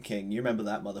Silent King, you remember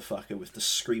that motherfucker with the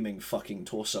screaming fucking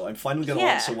torso. I'm finally going to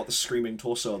Yeah. answer what the screaming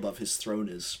torso above his throne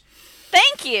is.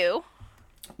 Thank you.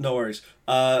 No worries.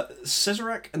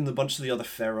 Cesarek and a bunch of the other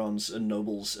pharaohs and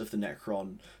nobles of the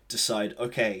Necron decide,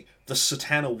 okay, the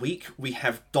Satan are weak, we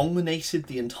have dominated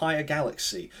the entire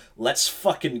galaxy, let's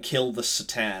fucking kill the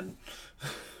Satan.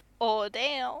 Oh,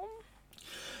 damn.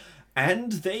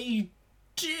 And they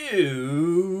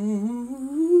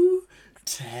do...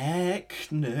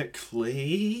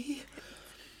 technically...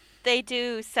 They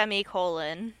do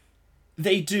semicolon.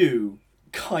 They do,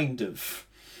 kind of.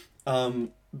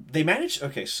 They managed...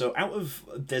 Okay, so out of...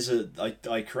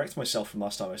 I correct myself from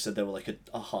last time. I said there were like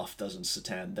a half dozen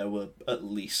Satan. There were at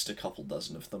least a couple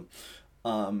dozen of them.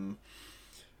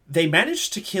 They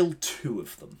managed to kill 2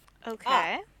 of them.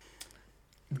 Okay.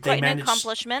 They Quite an managed...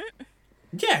 accomplishment.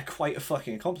 Yeah, quite a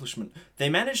fucking accomplishment. They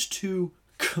managed to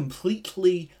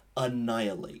completely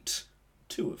annihilate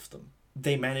 2 of them.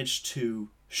 They managed to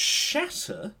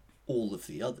shatter all of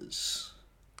the others.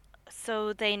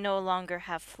 So they no longer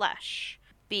have flesh,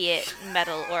 be it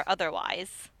metal or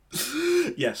otherwise.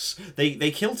 Yes,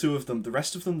 they kill 2 of them. The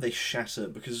rest of them they shatter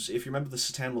because if you remember, the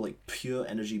Satan were like pure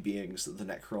energy beings that the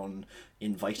Necron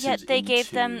invited. Yet they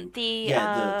gave into... them the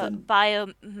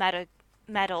biometal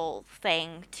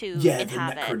thing to inhabit. The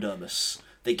necrodermis.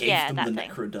 They gave them that the thing.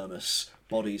 necrodermis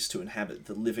bodies to inhabit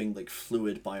the living, like,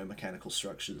 fluid biomechanical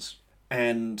structures.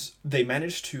 And they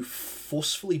managed to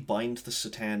forcefully bind the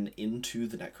Satan into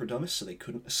the necrodermis so they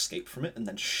couldn't escape from it, and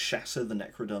then shatter the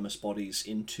necrodermis bodies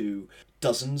into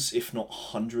dozens, if not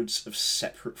hundreds, of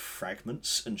separate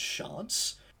fragments and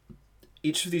shards.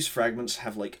 each of these fragments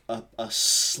have like a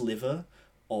sliver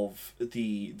of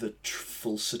the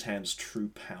full Satan's true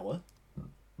power,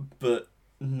 but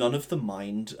none of the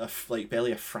mind, like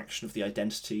barely a fraction of the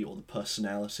identity or the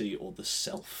personality or the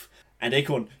self. And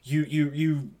Acorn, you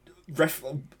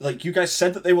guys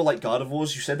said that they were like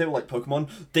Gardevoirs. You said they were like Pokemon.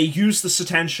 They use the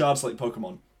Satan shards like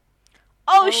Pokemon.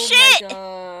 Oh shit! My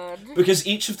god. Because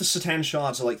each of the Satan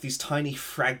shards are like these tiny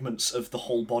fragments of the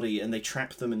whole body, and they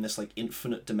trap them in this like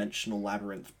infinite dimensional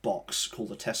labyrinth box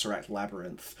called a Tesseract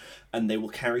Labyrinth, and they will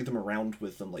carry them around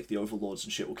with them, like the overlords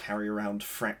and shit will carry around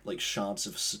shards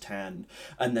of Satan,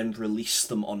 and then release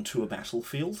them onto a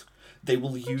battlefield. They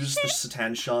will use the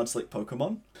Satan shards like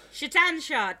Pokemon. Shatan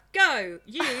Shard, go!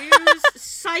 Use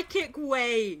Psychic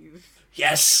Wave.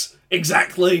 Yes,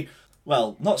 exactly.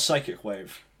 Well, not Psychic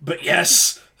Wave, but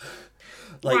yes.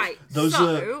 Like, right, those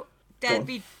so there'd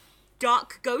be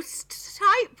Dark Ghost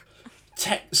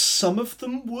type? Some of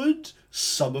them would,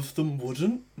 some of them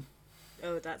wouldn't.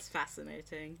 Oh, that's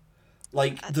fascinating.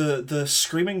 Like, the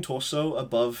screaming torso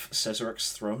above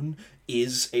Cesarek's throne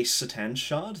is a Satan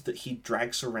shard that he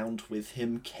drags around with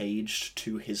him, caged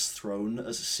to his throne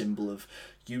as a symbol of,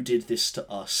 you did this to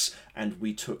us, and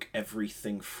we took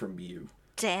everything from you.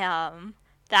 Damn.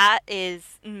 That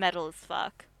is metal as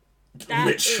fuck. That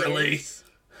Literally. is-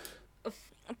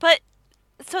 But,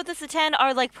 so the Satan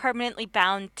are, like, permanently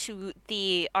bound to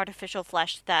the artificial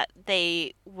flesh that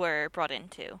they were brought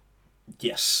into.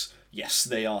 Yes,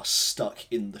 they are stuck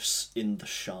in the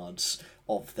shards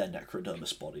of their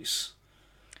necrodermis bodies.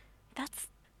 That's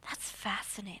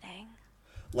fascinating.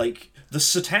 Like, the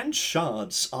Satan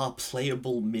shards are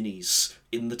playable minis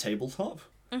in the tabletop.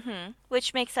 Mm-hmm.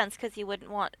 Which makes sense, because you wouldn't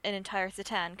want an entire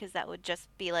Satan, because that would just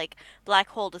be like, black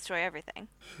hole, destroy everything.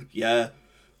 Yeah.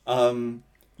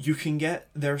 You can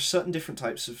there are certain different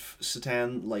types of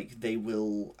Satan, like, they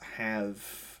will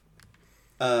have...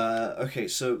 okay,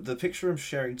 so the picture I'm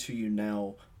sharing to you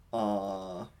now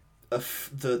are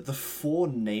the four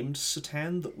named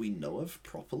Satan that we know of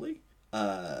properly,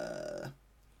 and,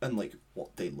 like,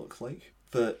 what they look like.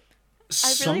 But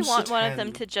I really want Satan... one of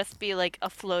them to just be like a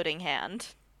floating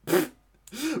hand.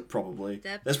 Probably.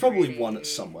 They're There's probably pretty. one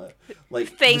somewhere. Like,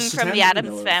 Thing the from Satan the that we Addams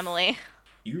know of- family.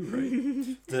 You're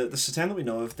right. The Satan that we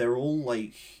know of, they're all,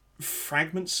 like,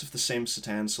 fragments of the same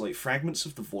Satan, so, like, fragments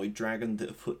of the Void Dragon that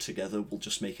are put together will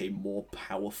just make a more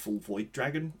powerful Void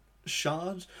Dragon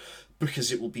shard,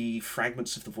 because it will be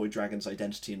fragments of the Void Dragon's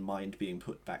identity and mind being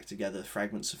put back together,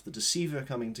 fragments of the Deceiver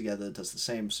coming together does the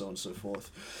same, so on and so forth.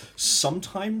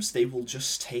 Sometimes they will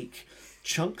just take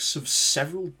chunks of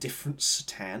several different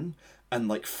Satan and,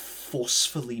 like,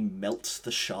 forcefully melt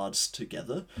the shards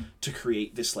together to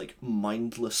create this, like,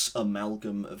 mindless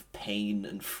amalgam of pain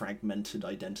and fragmented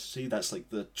identity. That's, like,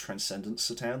 the Transcendent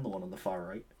Satan, the one on the far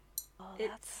right. Oh,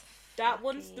 It's- That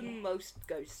one's the most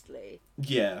ghostly.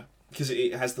 Yeah, because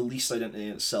it has the least identity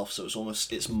in itself, so it's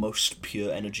almost its most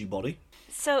pure energy body.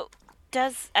 So,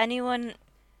 has anyone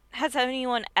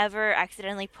ever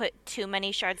accidentally put too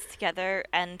many shards together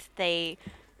and the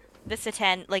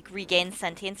Satan, like, regains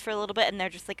sentience for a little bit and they're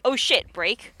just like, oh shit,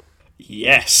 break?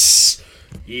 Yes!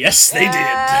 Yes, they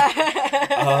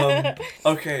did!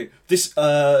 Okay, this,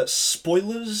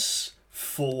 spoilers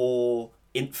for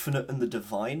Infinite and the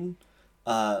Divine,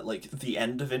 like, the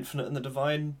end of Infinite and the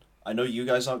Divine. I know you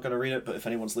guys aren't going to read it, but if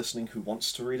anyone's listening who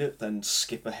wants to read it, then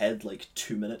skip ahead, like,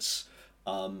 2 minutes.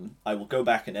 I will go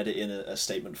back and edit in a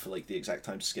statement for, like, the exact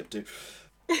time to skip to.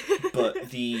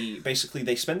 But basically,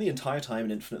 they spend the entire time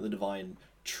in Infinite and the Divine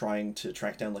trying to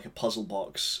track down, like, a puzzle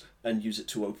box and use it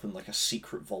to open, like, a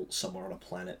secret vault somewhere on a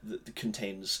planet that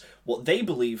contains what they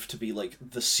believe to be, like,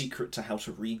 the secret to how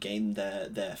to regain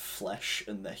their flesh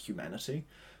and their humanity,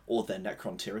 or their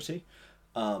necrontirity.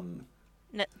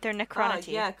 Their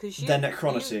necronity. Yeah, because Their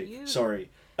necronity, sorry.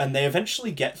 And they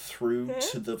eventually get through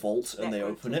to the vault and they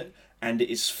open it, and it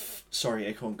is... Sorry,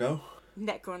 Acorn, go.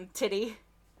 Necron Titty.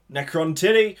 Necron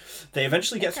Titty! They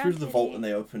eventually get through to the vault and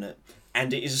they open it,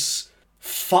 and it is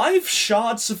 5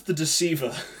 shards of the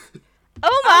Deceiver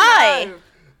Oh my! No.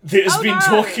 that has Oh, been no.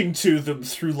 talking to them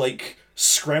through, like,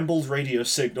 scrambled radio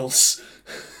signals.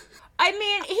 I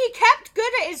mean, he kept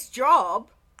good at his job.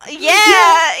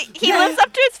 Yeah! He Yeah. lives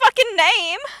up to his fucking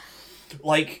name!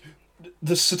 Like,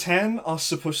 the Satan are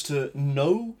supposed to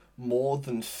know more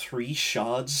than 3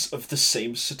 shards of the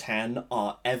same Satan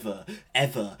are ever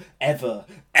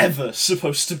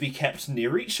supposed to be kept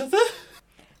near each other.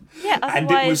 Yeah, And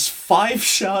otherwise... it was 5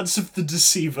 shards of the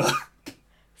Deceiver.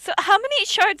 So how many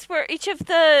shards were each of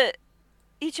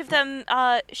them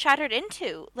shattered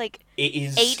into? Like, It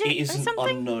is 8 it is or an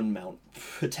something? unknown amount,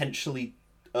 potentially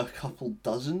a couple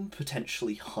dozen,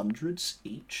 potentially hundreds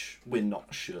each. We're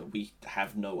not sure. We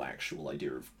have no actual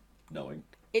idea of knowing.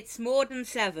 It's more than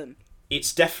 7.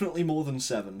 It's definitely more than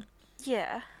 7.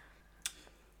 Yeah.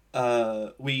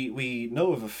 We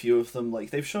know of a few of them,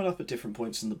 like, they've shown up at different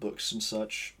points in the books and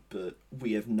such, but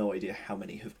we have no idea how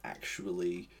many have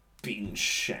actually been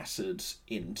shattered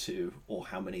into, or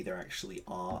how many there actually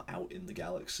are out in the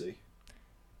galaxy.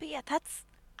 But yeah, that's...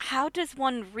 How does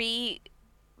one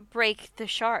break the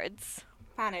shards?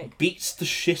 Panic. Beats the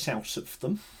shit out of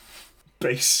them,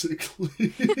 basically.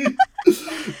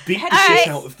 Beat the shit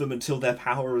out of them until their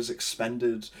power is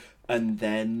expended, and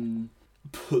then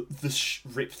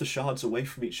rip the shards away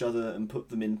from each other and put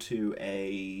them into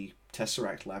a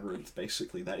Tesseract labyrinth,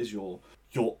 basically. That is your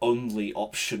only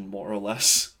option, more or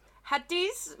less. Had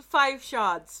these 5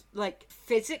 shards, like,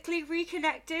 physically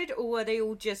reconnected, or were they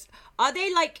all just... Are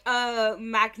they, like,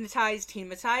 magnetized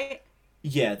hematite?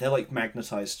 Yeah, they're like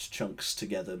magnetized chunks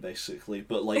together, basically,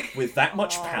 but, like, with that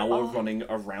much power running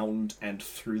around and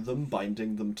through them,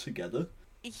 binding them together.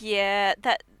 Yeah,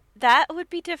 that would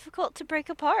be difficult to break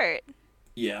apart.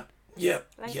 Yeah. Yeah.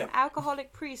 Like yeah. an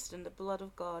alcoholic priest in the blood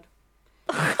of God.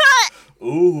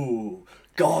 Ooh.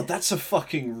 God, that's a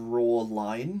fucking raw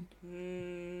line.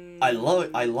 I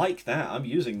like that. I'm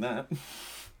using that.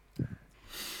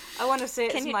 I want to say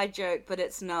it's my joke, but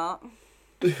it's not.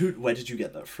 Where did you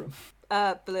get that from?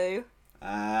 Blue.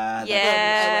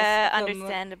 Yeah,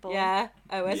 understandable. Yeah,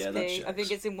 OSP. Yeah, I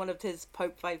think it's in one of his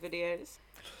Pope fight videos.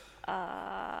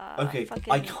 Okay,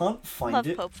 I can't find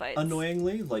it,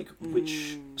 annoyingly, like,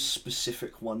 which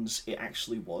specific ones it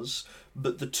actually was,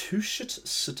 but the Tushat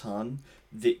Satan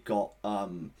that got,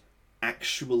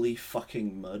 actually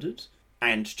fucking murdered,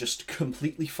 and just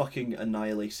completely fucking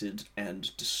annihilated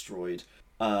and destroyed.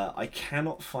 I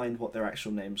cannot find what their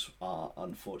actual names are,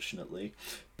 unfortunately,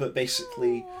 but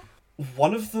basically,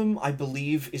 one of them, I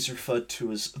believe, is referred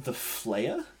to as the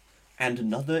Flayer, and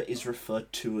another is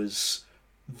referred to as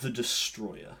the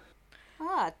Destroyer.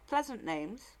 Ah, pleasant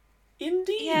names.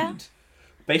 Indeed. Yeah.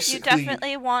 Basically, you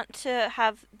definitely want to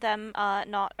have them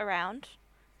not around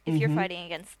if you're fighting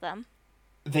against them.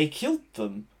 They killed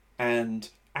them, and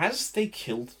as they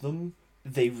killed them,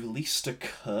 they released a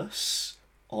curse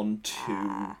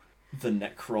onto the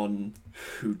Necron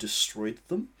who destroyed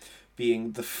them,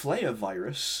 being the Flayer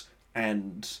virus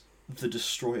and the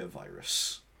Destroyer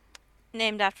virus.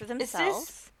 Named after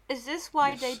themselves. Is this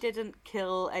why Yes. they didn't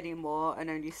kill anymore and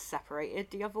only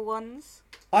separated the other ones?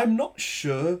 I'm not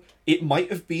sure. It might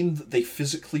have been that they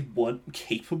physically weren't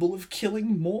capable of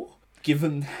killing more,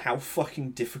 given how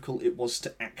fucking difficult it was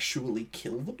to actually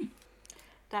kill them.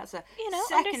 That's a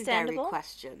understandable. secondary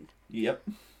question. Yep.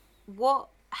 What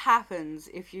happens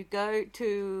if you go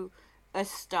to a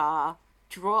star,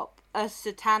 drop a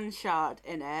Satan shard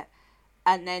in it,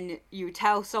 and then you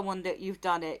tell someone that you've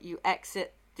done it, you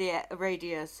exit the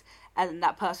radius, and then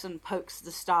that person pokes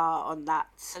the star on that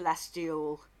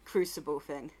celestial crucible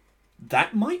thing?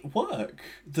 That might work.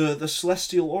 The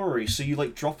celestial orrery, so you,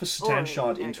 like, drop a Satan Orrery,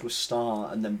 shard there you into go. a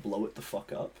star and then blow it the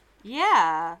fuck up.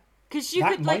 Yeah, because you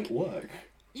That could, might like... work.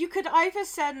 You could either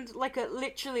send, like,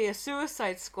 literally a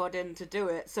suicide squad in to do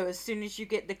it, so as soon as you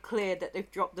get the clear that they've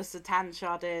dropped the Satan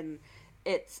shard in,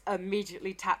 it's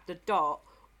immediately tap the dot,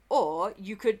 or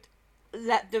you could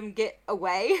let them get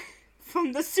away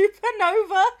from the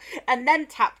supernova and then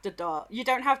tap the dot. You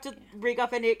don't have to rig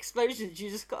up any explosions, you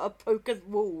just gotta poke a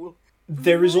wall.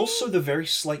 There is also the very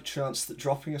slight chance that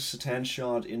dropping a Satan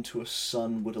shard into a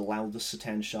sun would allow the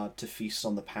Satan shard to feast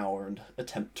on the power and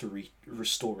attempt to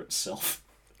restore itself.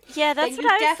 Yeah, that's Then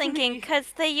what you I was thinking, definitely-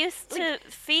 because they used to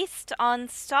feast on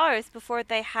stars before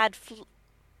they had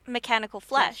mechanical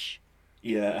flesh.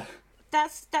 Yeah.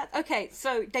 Okay,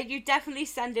 so then you definitely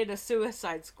send in a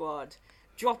suicide squad,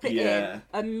 drop it Yeah.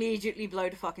 in, immediately blow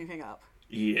the fucking thing up.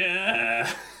 Yeah.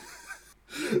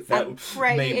 And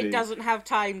pray maybe. it doesn't have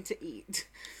time to eat.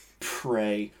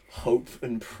 Pray. Hope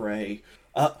and pray.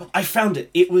 I found it.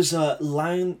 It was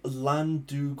Landugor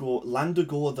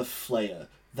the Flayer.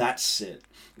 That's it.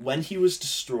 When he was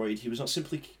destroyed, he was not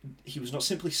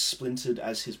simply splintered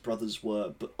as his brothers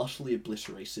were, but utterly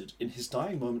obliterated. In his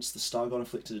dying moments, the Stargon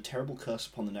inflicted a terrible curse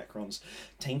upon the Necrons,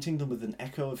 tainting them with an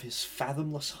echo of his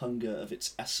fathomless hunger of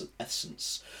its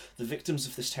essence. The victims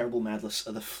of this terrible madness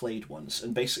are the Flayed Ones,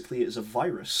 and basically it is a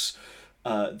virus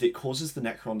that causes the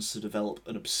Necrons to develop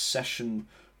an obsession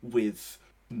with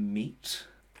meat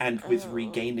and with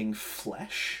regaining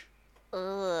flesh.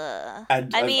 Ugh.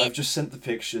 And I mean, I've just sent the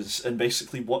pictures, and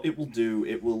basically what it will do,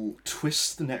 it will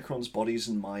twist the Necrons' bodies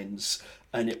and minds,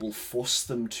 and it will force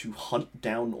them to hunt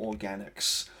down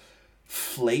organics,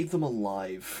 flay them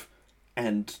alive,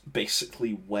 and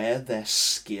basically wear their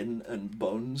skin and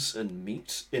bones and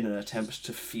meat in an attempt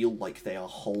to feel like they are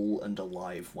whole and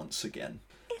alive once again.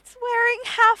 It's wearing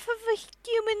half of a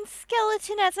human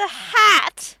skeleton as a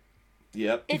hat.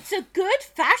 Yep. It's a good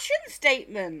fashion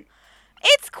statement.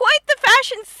 It's quite the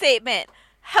fashion statement.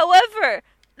 However,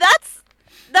 that is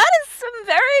some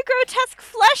very grotesque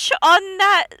flesh on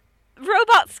that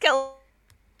robot skeleton.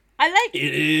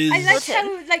 It is. I like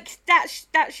how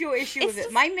that's your issue with it.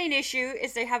 just- My main issue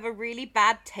is they have a really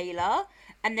bad tailor,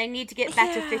 and they need to get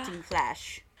better fitting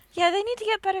flesh. Yeah, they need to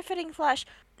get better fitting flesh.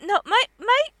 No, my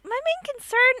main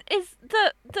concern is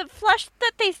the flesh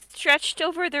that they stretched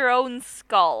over their own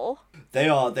skull. They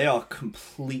are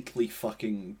completely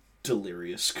fucking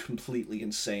delirious, completely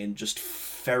insane, just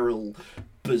feral,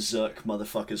 berserk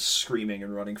motherfuckers screaming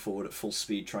and running forward at full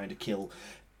speed, trying to kill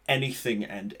anything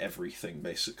and everything,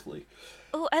 basically.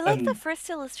 Oh, I like the first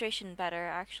illustration better,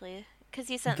 actually, because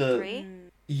you sent 3.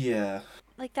 Yeah.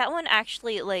 Like, that one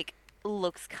actually, like,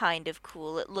 looks kind of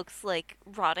cool. It looks like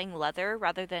rotting leather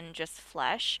rather than just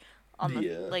flesh,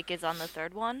 is on the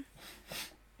third one.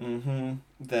 Mm-hmm.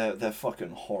 They're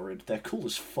fucking horrid. They're cool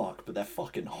as fuck, but they're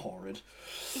fucking horrid.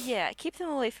 Yeah, keep them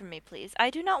away from me, please. I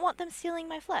do not want them stealing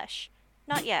my flesh.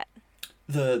 Not yet.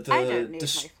 I don't need my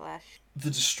flesh. The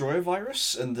Destroyer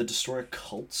virus and the Destroyer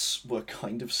cults were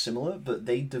kind of similar, but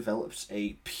they developed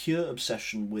a pure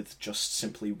obsession with just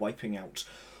simply wiping out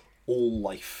all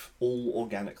life, all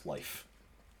organic life.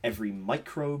 Every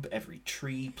microbe, every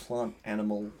tree, plant,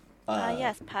 animal.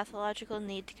 Yes, pathological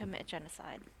need to commit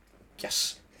genocide.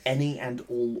 Yes. Any and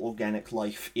all organic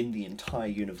life in the entire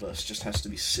universe just has to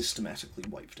be systematically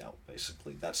wiped out,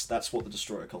 basically. That's what the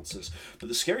Destroyer cults is. But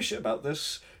the scary shit about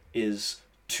this is,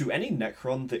 to any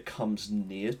Necron that comes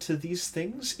near to these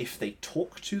things, if they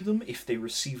talk to them, if they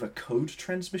receive a code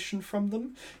transmission from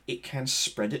them, it can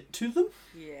spread it to them.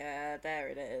 Yeah, there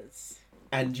it is.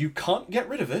 And you can't get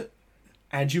rid of it,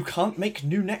 and you can't make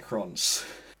new Necrons.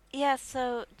 Yeah,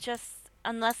 so just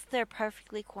unless they're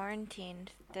perfectly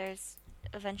quarantined,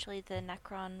 eventually the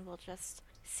Necron will just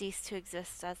cease to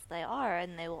exist as they are,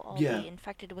 and they will all be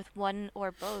infected with one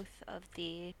or both of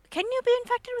the... Can you be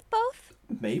infected with both?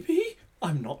 Maybe?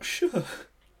 I'm not sure.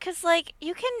 'Cause, like,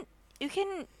 you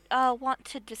can want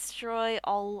to destroy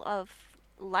all of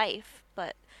life,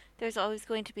 but there's always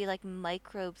going to be, like,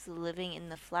 microbes living in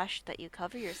the flesh that you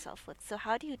cover yourself with. So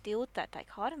how do you deal with that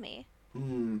dichotomy?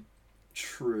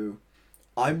 True.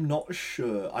 I'm not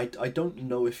sure. I don't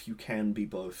know if you can be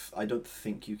both. I don't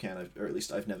think you can, or at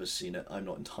least I've never seen it. I'm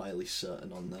not entirely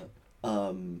certain on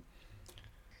that.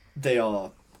 They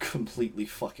are completely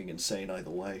fucking insane either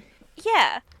way.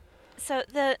 Yeah. So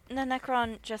the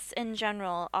Necron, just in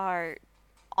general, are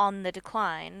on the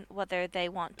decline, whether they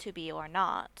want to be or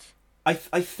not. I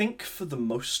think for the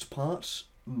most part,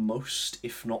 most,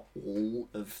 if not all,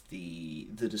 of the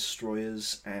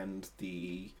Destroyers and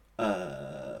the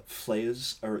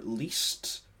Flayers are at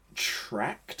least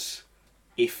tracked,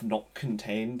 if not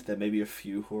contained. There may be a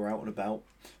few who are out and about,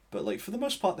 but like for the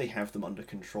most part they have them under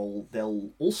control. They'll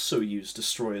also use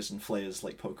Destroyers and Flayers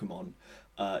like Pokemon,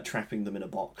 trapping them in a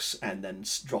box and then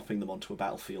dropping them onto a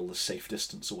battlefield a safe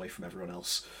distance away from everyone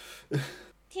else.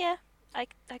 Yeah, I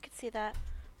could see that.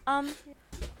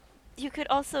 You could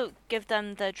also give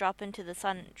them the drop into the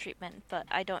sun treatment, but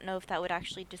I don't know if that would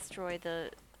actually destroy the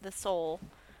soul,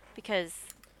 because...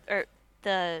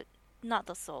 not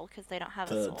the soul, because they don't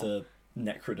have a soul. The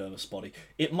necrodermis body.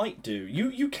 It might do.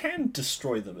 You can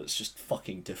destroy them, it's just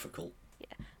fucking difficult.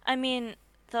 Yeah. I mean,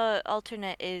 the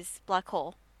alternate is black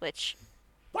hole, which...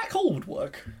 Black hole would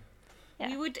work. Yeah.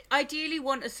 We would ideally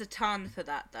want a Satan for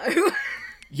that, though.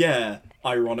 Yeah,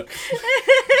 ironic.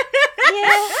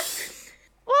 Yeah.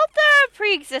 Well, there are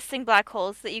pre-existing black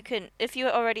holes that you can... If you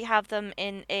already have them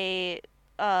in a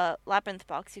labyrinth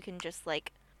box, you can just,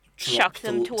 like... chuck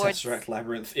them towards Tesseract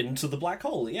Labyrinth into the black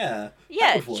hole. Yeah.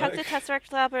 Yeah, chuck the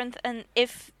Tesseract Labyrinth, and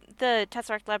if the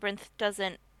Tesseract Labyrinth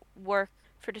doesn't work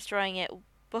for destroying it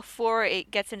before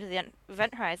it gets into the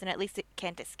event horizon, at least it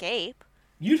can't escape.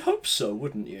 You'd hope so,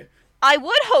 wouldn't you? I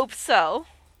would hope so.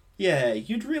 Yeah,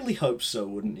 you'd really hope so,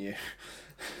 wouldn't you?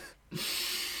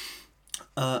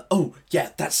 Oh yeah,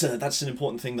 that's an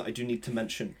important thing that I do need to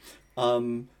mention.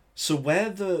 So where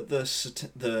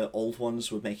the old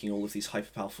ones were making all of these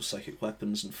hyper powerful psychic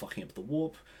weapons and fucking up the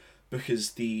warp,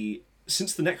 because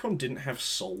since the Necron didn't have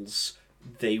souls,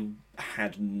 they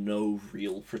had no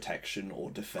real protection or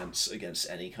defense against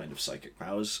any kind of psychic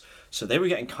powers, so they were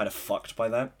getting kind of fucked by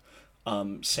that.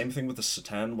 Same thing with the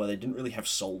Satan, where they didn't really have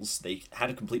souls. They had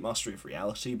a complete mastery of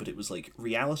reality, but it was like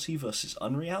reality versus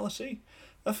unreality,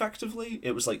 effectively.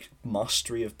 It was like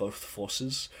mastery of both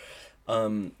forces.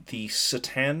 The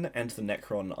Satan and the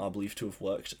Necron are believed to have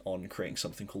worked on creating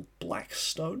something called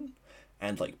Blackstone,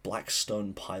 and like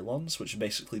Blackstone pylons, which are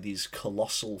basically these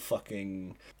colossal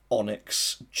fucking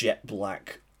onyx, jet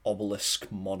black,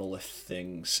 obelisk monolith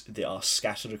things that are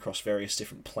scattered across various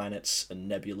different planets and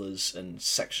nebulas and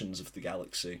sections of the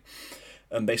galaxy.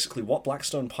 And basically what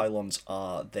Blackstone pylons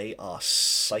are, they are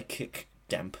psychic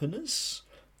dampeners.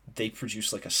 They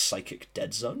produce like a psychic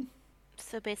dead zone.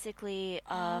 So basically,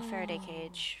 a Faraday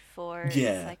cage for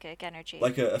Yeah. psychic energy.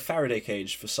 Like a Faraday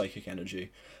cage for psychic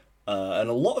energy. And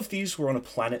a lot of these were on a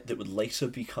planet that would later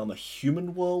become a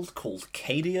human world called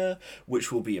Cadia,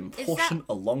 which will be important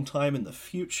a long time in the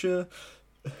future.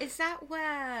 Is that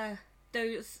where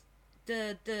those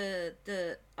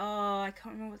the I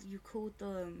can't remember what you called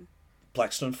them.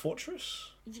 Blackstone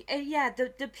Fortress? Yeah,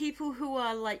 the people who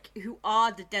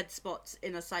are the dead spots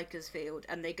in a psyker's field,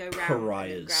 and they go round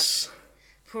Pariahs. and grab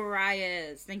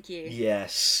pariahs. Thank you.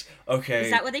 Yes. Okay.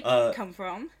 Is that where they come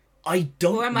from? I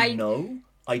don't Or am I- know.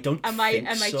 I don't Am think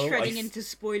I so. treading into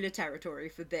spoiler territory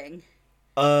for Bing?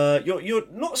 You're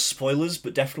not spoilers,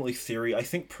 but definitely theory. I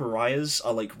think pariahs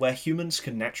are like where humans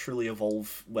can naturally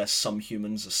evolve, where some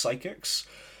humans are psychics,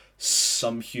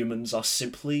 some humans are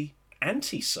simply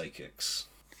anti-psychics.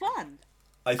 Fun.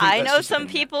 I know some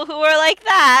people who are like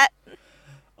that.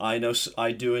 I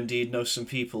do indeed know some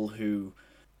people who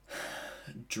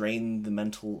drain the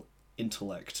mental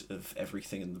intellect of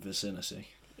everything in the vicinity.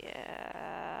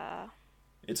 Yeah.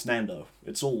 It's Nando.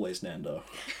 It's always Nando.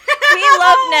 We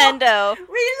love Nando.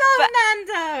 We love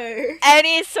Nando.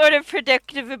 Any sort of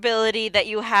predictive ability that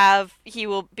you have, he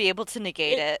will be able to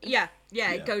negate it. Yeah,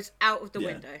 it goes out of the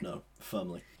window. No,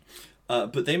 firmly.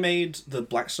 But they made the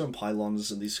Blackstone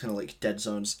pylons and these kind of like dead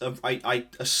zones. I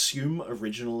assume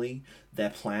originally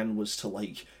their plan was to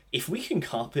like, if we can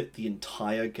carpet the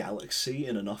entire galaxy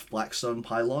in enough Blackstone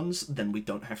pylons, then we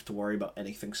don't have to worry about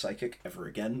anything psychic ever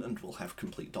again, and we'll have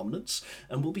complete dominance,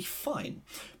 and we'll be fine.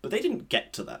 But they didn't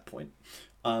get to that point.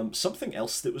 Something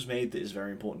else that was made that is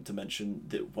very important to mention,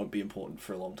 that won't be important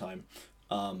for a long time,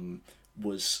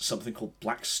 was something called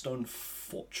Blackstone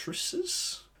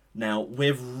Fortresses. Now,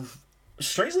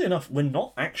 strangely enough, we're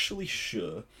not actually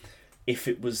sure if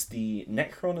it was the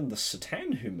Necron and the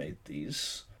Satan who made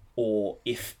these, or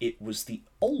if it was the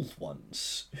old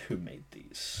ones who made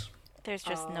these. There's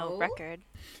just no record.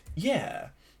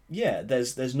 Yeah,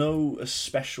 there's no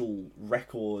special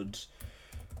record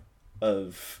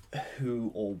of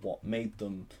who or what made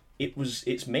them.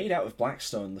 It's made out of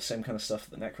Blackstone, the same kind of stuff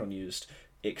that Necron used,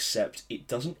 except it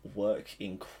doesn't work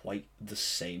in quite the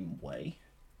same way.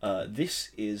 This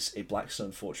is a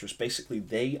Blackstone fortress. Basically,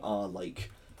 they are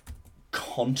like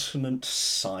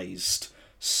continent-sized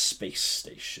space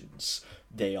stations.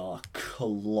 They are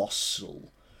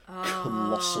colossal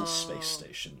space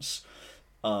stations,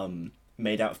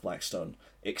 made out of Blackstone.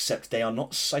 Except they are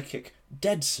not psychic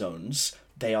dead zones.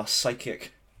 They are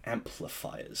psychic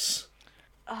amplifiers.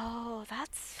 Oh,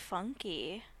 that's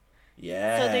funky.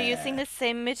 Yeah. So they're using the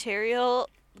same material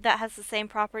that has the same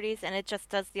properties, and it just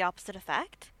does the opposite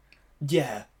effect?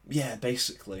 Yeah,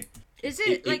 basically. Is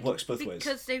it it works both ways.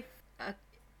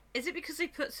 Is it because they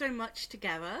put so much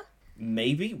together?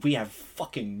 Maybe. We have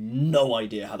fucking no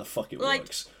idea how the fuck it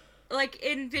works. Like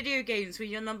in video games, when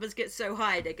your numbers get so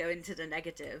high, they go into the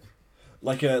negative.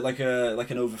 Like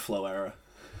an overflow error.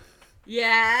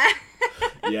 Yeah.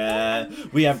 Yeah,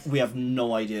 we have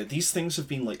no idea. These things have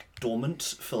been like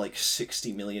dormant for like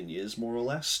 60 million years, more or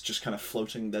less, just kind of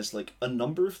floating. There's like a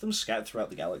number of them scattered throughout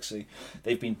the galaxy.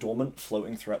 They've been dormant,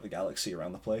 floating throughout the galaxy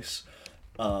around the place.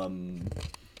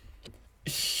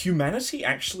 Humanity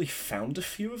actually found a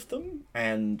few of them,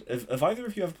 and have either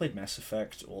of you ever played Mass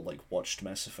Effect, or like watched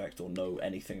Mass Effect, or know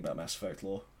anything about Mass Effect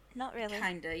lore? Not really.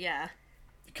 Kinda, yeah.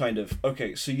 Kind of.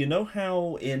 Okay, so you know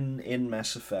how in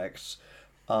Mass Effect,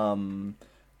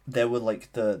 there were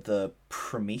like the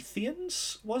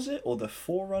Prometheans, was it? Or the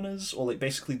Forerunners? Or like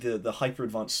basically the hyper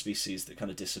advanced species that kind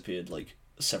of disappeared like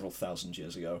several thousand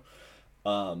years ago.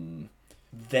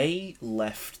 They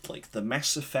left like the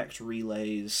Mass Effect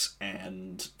relays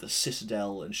and the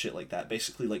Citadel and shit like that.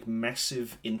 Basically like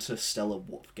massive interstellar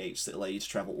warp gates that allow you to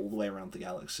travel all the way around the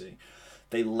galaxy.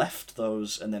 They left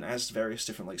those, and then as various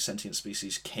different like sentient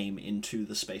species came into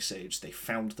the space age, they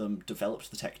found them,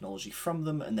 developed the technology from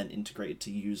them, and then integrated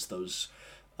to use those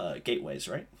gateways,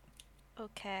 right?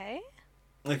 Okay.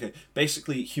 Okay,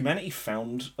 basically humanity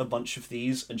found a bunch of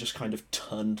these and just kind of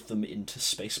turned them into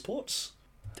spaceports.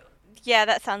 Yeah,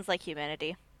 that sounds like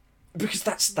humanity. Because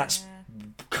that's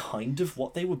kind of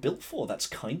what they were built for. That's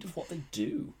kind of what they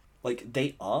do. Like,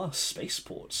 they are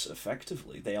spaceports,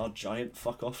 effectively. They are giant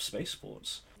fuck-off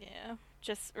spaceports. Yeah.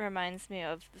 just reminds me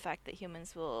of the fact that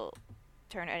humans will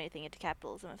turn anything into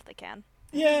capitalism if they can.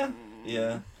 Yeah,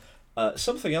 yeah.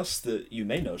 Something else that you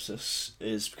may notice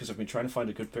is, because I've been trying to find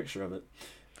a good picture of it,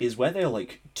 is where there are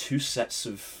like two sets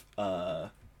of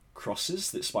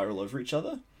crosses that spiral over each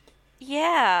other.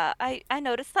 Yeah, I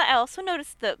noticed that. I also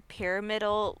noticed the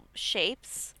pyramidal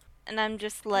shapes, and I'm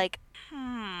just like,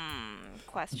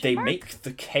 question They mark? make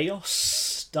the Chaos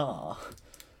Star.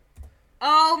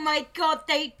 Oh my god,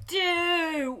 they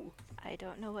do! I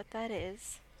don't know what that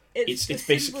is. It's the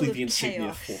basically symbol the of insignia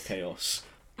chaos. for Chaos.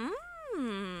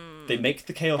 Hmm. They make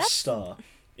the Chaos That's- Star,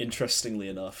 interestingly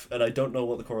enough, and I don't know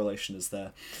what the correlation is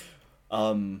there.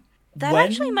 That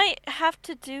actually might have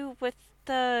to do with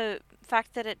the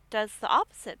fact that it does the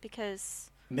opposite,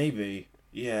 because Maybe,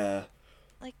 yeah.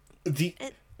 Like,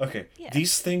 Okay, yeah.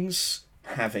 these things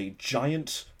have a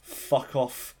giant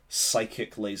fuck-off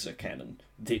psychic laser cannon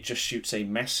that just shoots a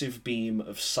massive beam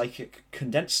of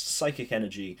condensed psychic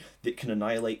energy that can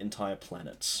annihilate entire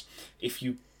planets. If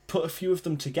you put a few of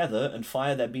them together and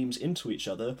fire their beams into each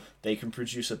other, they can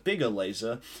produce a bigger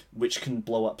laser, which can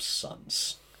blow up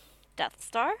suns. Death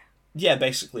Star? Yeah,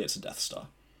 basically it's a Death Star.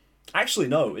 Actually,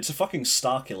 no, it's a fucking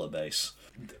star killer base.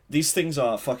 These things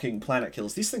are fucking planet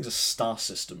killers. These things are star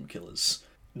system killers.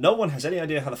 No one has any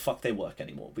idea how the fuck they work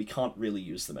anymore. We can't really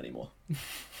use them anymore.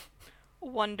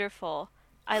 Wonderful.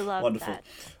 I love Wonderful.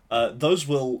 that. Those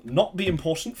will not be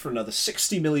important for another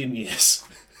 60 million years.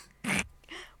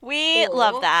 We Or-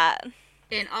 love that.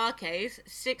 In our case,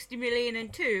 60 million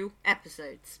and 2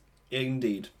 episodes.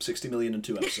 Indeed. 60 million and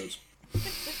 2 episodes.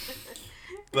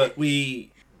 But the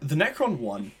Necron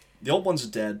won. The old ones are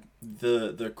dead.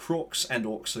 The Kroks and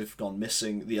Orcs have gone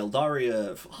missing. The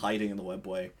Eldaria are hiding in the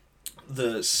webway.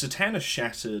 The Satan is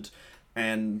shattered,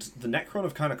 and the Necron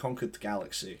have kind of conquered the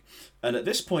galaxy. And at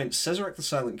this point, Cesarek the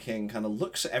Silent King kind of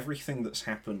looks at everything that's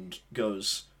happened,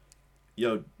 goes,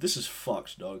 "Yo, this is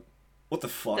fucked, dog. What the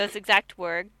fuck?" Those exact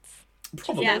words.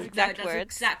 Probably. Yeah, No, exact that's words.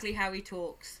 exactly how he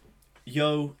talks.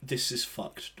 Yo, this is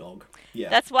fucked, dog. Yeah.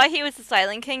 That's why he was the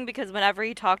Silent King, because whenever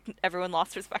he talked, everyone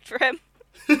lost respect for him.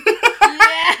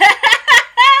 Yeah!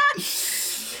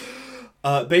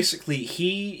 Basically,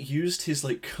 he used his,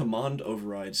 like, command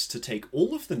overrides to take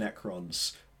all of the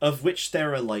Necrons, of which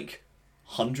there are, like,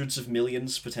 hundreds of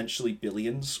millions, potentially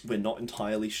billions. We're not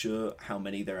entirely sure how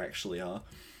many there actually are.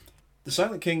 The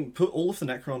Silent King put all of the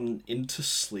Necron into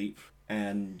sleep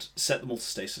and set them all to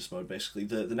stasis mode, basically.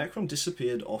 The Necron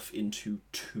disappeared off into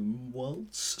tomb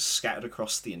worlds, scattered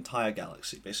across the entire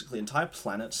galaxy. Basically, entire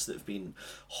planets that have been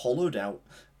hollowed out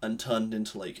and turned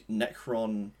into, like,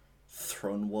 Necron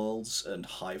throne worlds and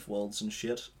hive worlds and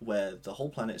shit, where the whole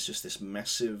planet is just this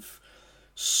massive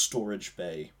storage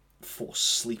bay for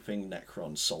sleeping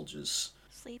Necron soldiers.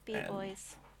 Sleepy And-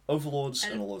 boys. Overlords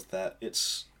And- and all of that.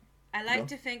 It's... I like Yeah.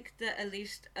 to think that at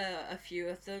least a few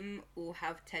of them will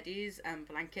have teddies and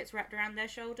blankets wrapped around their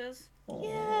shoulders. Aww.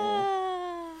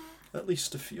 Yeah. At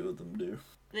least a few of them do.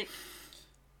 Like,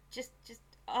 just,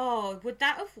 oh, would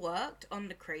that have worked on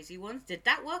the crazy ones? Did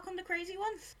that work on the crazy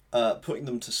ones? Putting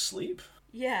them to sleep?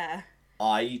 Yeah.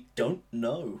 I don't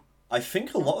know. I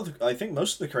think I think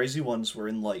most of the crazy ones were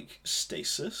in, like,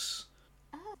 stasis.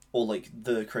 Oh. Or, like,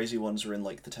 the crazy ones were in,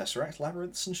 like, the Tesseract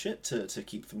labyrinths and shit to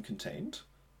keep them contained.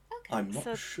 Okay. I'm not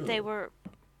So sure. they were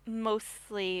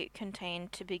mostly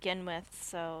contained to begin with,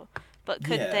 so... But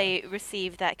could Yeah. they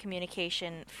receive that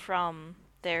communication from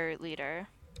their leader?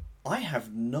 I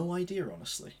have no idea,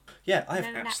 honestly. Yeah, I have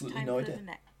No nap absolutely time no for idea.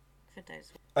 the for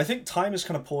those. I think time is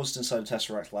kind of paused inside the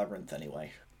Tesseract labyrinth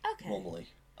anyway, Okay. normally.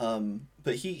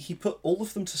 But he put all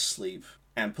of them to sleep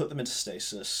and put them into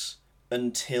stasis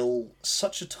until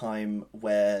such a time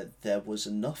where there was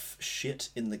enough shit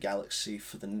in the galaxy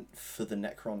for the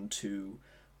Necron to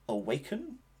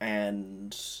awaken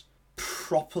and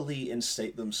properly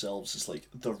instate themselves as, like,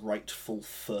 the rightful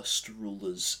first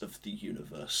rulers of the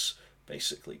universe,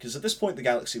 basically. Because at this point the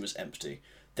galaxy was empty.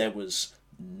 There was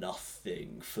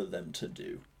nothing for them to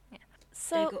do.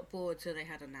 So... They got bored, so they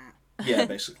had a nap. Yeah,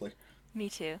 basically. Me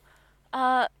too.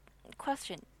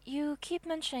 Question. You keep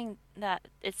mentioning that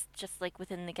it's just, like,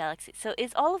 within the galaxy. So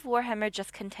is all of Warhammer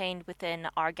just contained within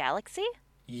our galaxy?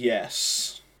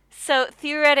 Yes. So,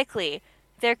 theoretically,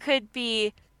 there could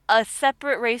be a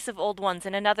separate race of old ones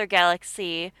in another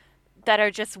galaxy that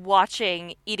are just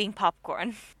watching, eating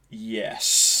popcorn.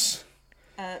 Yes.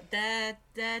 Their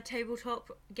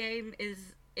tabletop game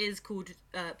is called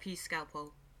Peace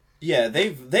Scalpel. Yeah,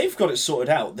 they've got it sorted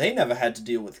out. They never had to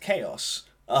deal with chaos.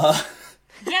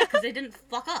 Yeah, because they didn't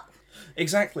fuck up.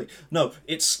 Exactly. No,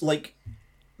 it's like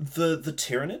the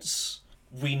Tyranids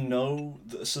we know...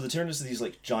 So the Tyranids are these,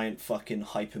 like, giant fucking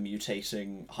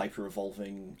hyper-mutating,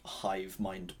 hyper-evolving,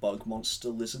 hive-mind bug monster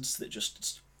lizards that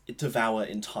just devour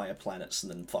entire planets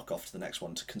and then fuck off to the next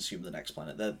one to consume the next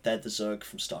planet. They're the Zerg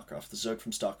from StarCraft. The Zerg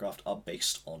from StarCraft are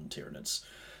based on Tyranids.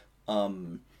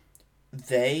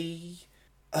 They...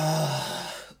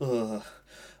 the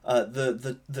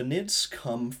Nids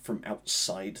come from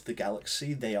outside the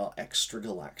galaxy. They are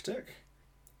extragalactic.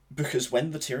 Because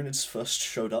when the Tyranids first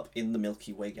showed up in the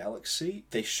Milky Way galaxy,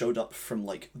 they showed up from,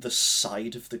 like, the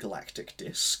side of the galactic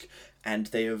disk, and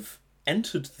they have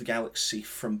entered the galaxy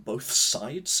from both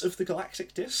sides of the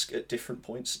galactic disk at different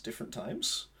points at different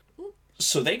times.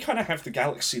 So they kind of have the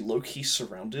galaxy low-key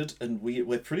surrounded, and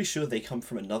we're pretty sure they come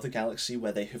from another galaxy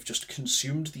where they have just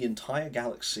consumed the entire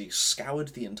galaxy, scoured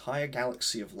the entire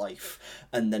galaxy of life,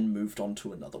 and then moved on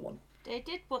to another one. They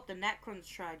did what the Necrons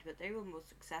tried, but they were more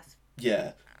successful.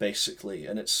 Yeah, basically,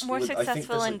 and it's... More I think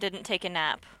successful and like, didn't take a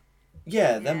nap.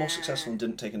 Yeah, they're more successful and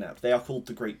didn't take a nap. They are called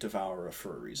the Great Devourer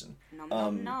for a reason. Nom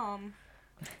nom nom.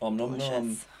 Om nom nom.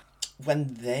 Delicious.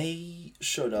 When they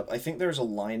showed up, I think there's a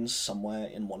line somewhere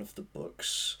in one of the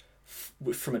books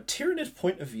from a Tyranid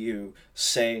point of view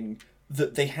saying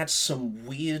that they had some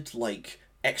weird, like,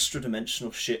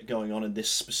 extra-dimensional shit going on in this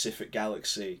specific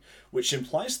galaxy, which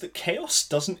implies that chaos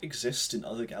doesn't exist in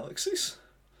other galaxies.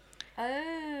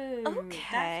 Oh,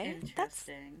 Okay, that's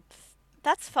interesting.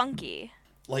 That's funky.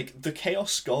 Like, the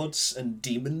Chaos Gods and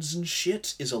demons and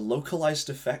shit is a localized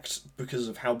effect because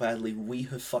of how badly we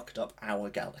have fucked up our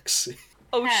galaxy.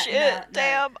 Oh Yeah, shit! no.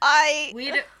 Damn,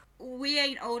 We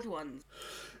ain't old ones.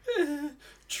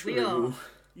 True. We are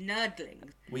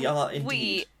nerdlings. We are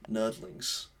indeed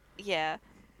nerdlings. Yeah,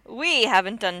 we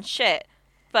haven't done shit,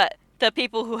 but the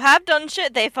people who have done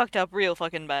shit, they fucked up real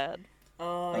fucking bad.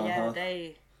 Oh yeah,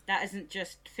 that isn't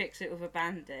just fix it with a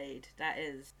band-aid. That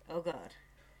is, oh god.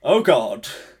 Oh god.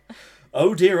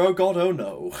 Oh dear, oh god, oh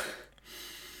no.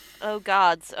 Oh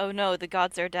gods, oh no, the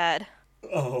gods are dead.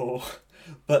 Oh.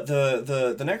 But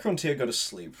the Necron tier go to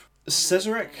sleep.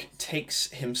 Cesarek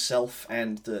takes himself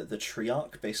and the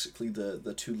Triarch, basically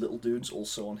the two little dudes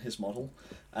also on his model,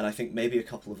 and I think maybe a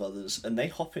couple of others, and they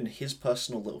hop in his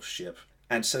personal little ship,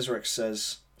 and Cesarek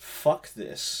says, fuck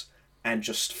this, and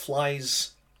just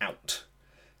flies out.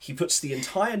 He puts the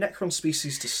entire Necron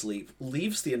species to sleep,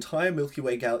 leaves the entire Milky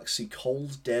Way galaxy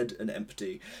cold, dead, and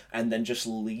empty, and then just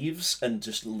leaves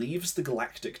the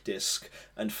galactic disk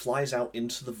and flies out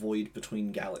into the void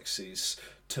between galaxies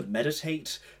to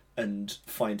meditate and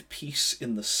find peace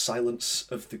in the silence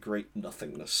of the great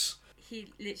nothingness.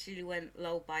 He literally went,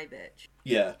 lol, bye bitch.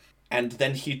 Yeah, and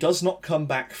then he does not come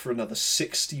back for another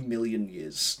 60 million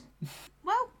years.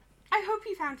 Well, I hope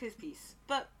he found his peace,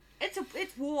 but it's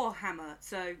Warhammer,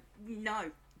 so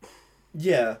no.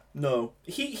 Yeah, no.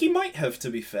 He might have,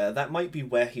 to be fair. That might be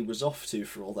where he was off to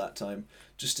for all that time.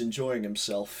 Just enjoying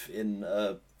himself in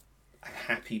a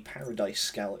happy paradise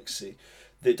galaxy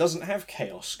that doesn't have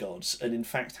chaos gods, and in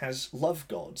fact has love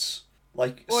gods.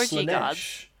 Like Orgy Slanesh.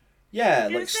 gods. Yeah, I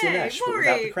like was gonna say, Slanesh, but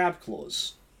without the Maury. crab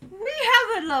claws. We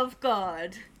have a love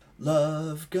god.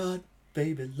 Love God,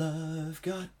 baby, love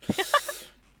God.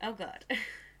 Oh god.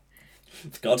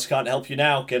 The gods can't help you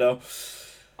now, kiddo.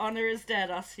 Honor is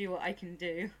dead, I'll see what I can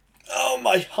do. Oh,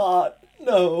 my heart.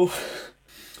 No.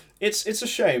 It's a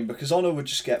shame, because Honor would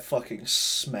just get fucking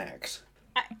smacked.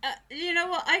 You know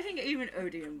what? I think even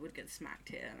Odium would get smacked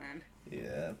here, man.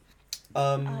 Yeah.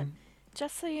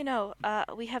 Just so you know,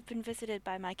 we have been visited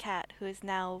by my cat, who is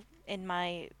now in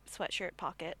my sweatshirt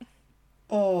pocket.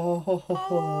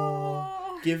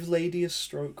 Oh. Give Lady a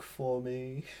stroke for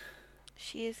me.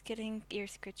 She is getting ear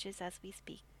scritches as we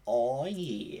speak. Oh,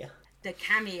 yeah. The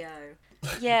cameo.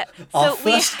 Yeah, Our so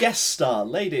first guest star,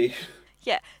 Lady.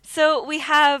 Yeah, so we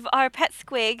have our pet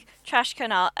squig, Trash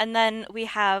Cannot, and then we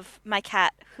have my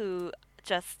cat who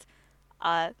just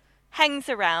hangs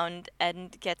around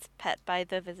and gets pet by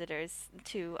the visitors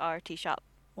to our tea shop.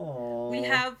 Aww. We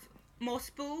have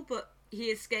Mossball, but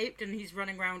he escaped and he's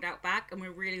running around out back, and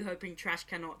we're really hoping Trash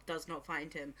Cannot does not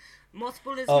find him.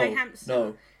 Mossball is my hamster.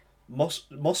 No.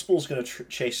 Mossball's gonna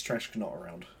chase Trash Cannot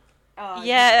around. Oh,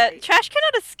 Yeah, right. Trash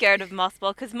Cannot is scared of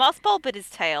Mossball because Mossball bit his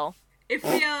tail. If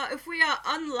we are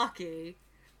unlucky,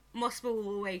 Mossball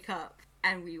will wake up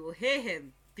and we will hear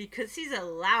him because he's a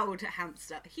loud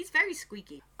hamster. He's very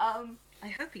squeaky. I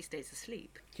hope he stays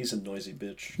asleep. He's a noisy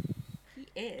bitch. He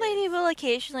is. Lady will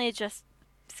occasionally just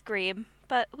scream,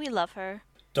 but we love her.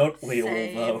 Don't we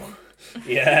Same. all, though?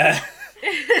 Yeah.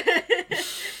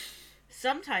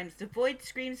 Sometimes the void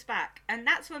screams back, and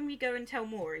that's when we go and tell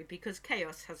Maury because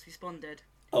chaos has responded.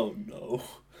 Oh, no.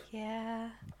 Yeah.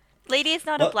 Lady is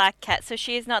not a But black cat, so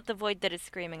she is not the void that is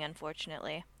screaming,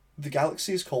 unfortunately. the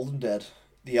galaxy is cold and dead.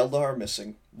 The Eldar are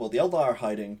missing. Well, the Eldar are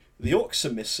hiding. The Orcs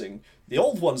are missing. The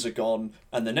Old Ones are gone,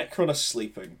 and the Necron are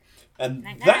sleeping. And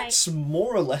Night-night. that's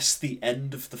more or less the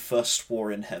end of the First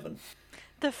War in Heaven.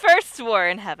 The first war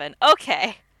in heaven.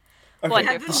 Okay. Okay,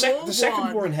 Wonderful. the second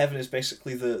War War in One. Heaven is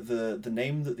basically the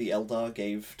name that the Eldar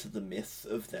gave to the myth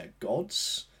of their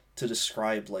gods to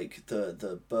describe, like,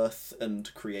 the birth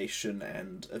and creation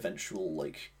and eventual,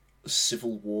 like,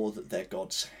 civil war that their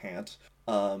gods had.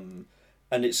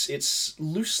 And it's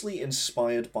loosely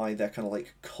inspired by their kind of,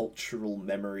 like, cultural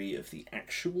memory of the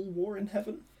actual War in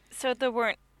Heaven. So there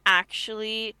weren't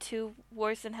actually two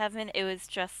wars in heaven. It was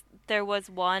just there was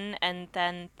one, and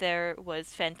then there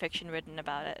was fan fiction written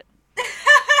about it.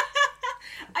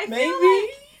 Maybe?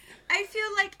 I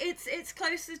feel like it's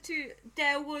closer to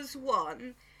there was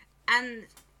one, and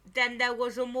then there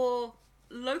was a more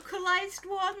localized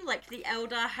one. Like the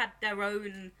Eldar had their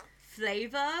own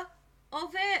flavor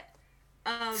of it,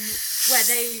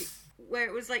 where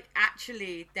it was like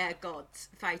actually their gods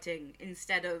fighting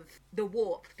instead of the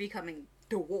warp becoming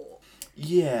the warp.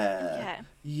 Yeah. Okay.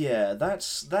 Yeah,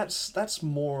 that's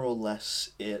more or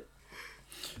less it.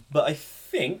 But I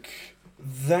think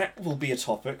that will be a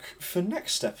topic for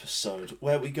next episode,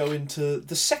 where we go into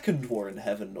the second War in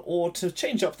Heaven, or to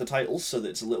change up the title so that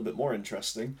it's a little bit more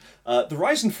interesting, The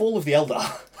Rise and Fall of the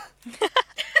Eldar.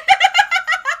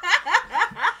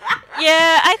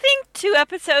 Yeah, I think 2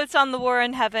 episodes on the war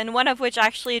in heaven, one of which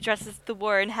actually addresses the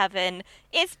war in heaven,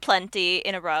 is plenty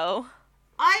in a row.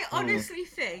 I honestly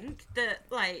think that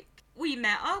like we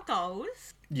met our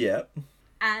goals. Yeah.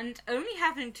 And only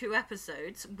having 2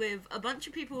 episodes with a bunch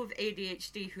of people with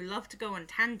ADHD who love to go on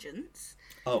tangents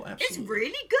Oh, is absolutely.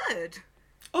 really good.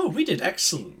 Oh, we did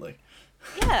excellently.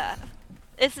 Yeah.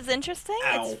 This is interesting.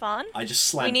 Ow. It's fun. I just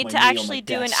slammed We need my to knee on my actually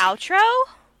do an desk. outro.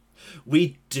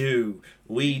 We do.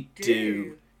 We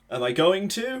do. Am I going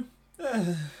to?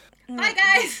 Bye,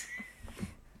 guys!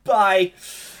 Bye.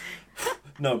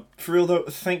 No, for real though,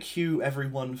 thank you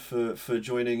everyone for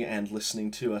joining and listening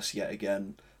to us yet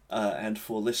again, and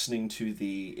for listening to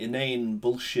the inane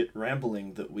bullshit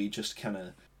rambling that we just kind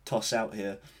of toss out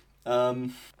here.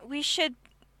 We should.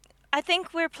 I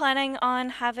think we're planning on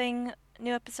having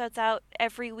new episodes out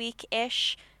every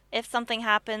week-ish. If something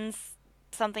happens,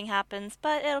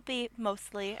 but it'll be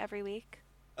mostly every week.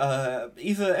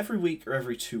 Either every week or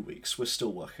every 2 weeks. We're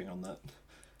still working on that,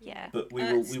 Yeah. but we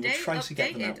will Stay try to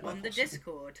get them out updated where on the possible.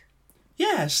 Discord.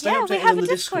 Yeah, stay Yeah, updated we have on a the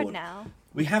Discord now.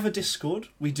 We have a Discord.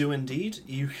 We do indeed.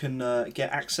 You can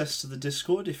get access to the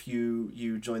Discord if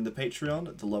you join the Patreon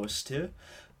at the lowest tier.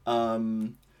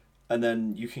 And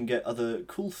then you can get other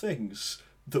cool things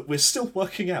that we're still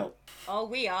working out. Oh,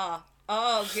 we are.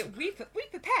 Oh, we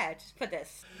prepared for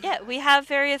this. Yeah, we have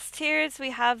various tiers.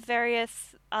 We have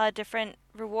various different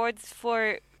rewards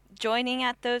for joining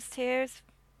at those tiers.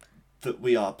 That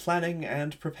we are planning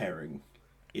and preparing.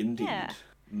 Indeed. Yeah.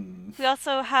 We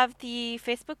also have the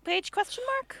Facebook page, ?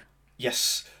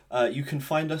 Yes. You can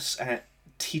find us at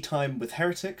Tea Time with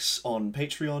Heretics on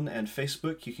Patreon and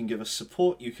Facebook. You can give us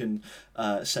support. You can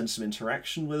send some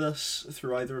interaction with us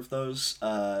through either of those.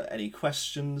 Any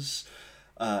questions,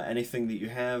 anything that you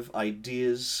have,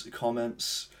 ideas,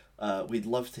 comments. We'd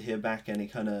love to hear back any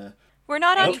kind of... We're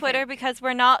not on Okay. Twitter because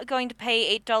we're not going to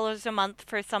pay $8 a month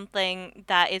for something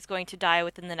that is going to die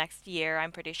within the next year,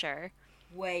 I'm pretty sure.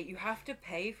 Wait, you have to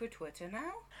pay for Twitter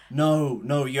now?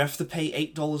 No, you have to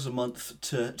pay $8 a month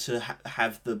to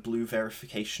have the blue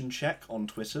verification check on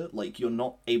Twitter. Like, you're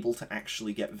not able to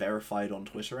actually get verified on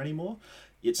Twitter anymore.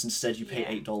 It's instead you pay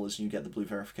Yeah. $8 and you get the blue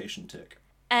verification tick.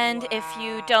 And if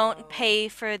you Wow. don't pay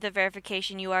for the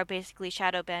verification, you are basically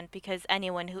shadow banned because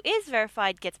anyone who is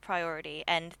verified gets priority,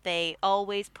 and they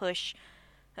always push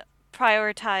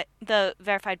prioritize the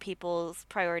verified people's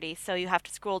priority, so you have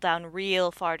to scroll down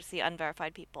real far to see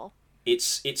unverified people.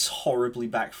 It's horribly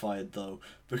backfired though,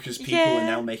 because people Yeah. are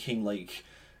now making like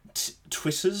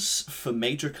Twitters for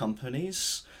major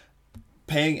companies,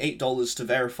 paying $8 to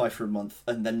verify for a month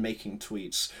and then making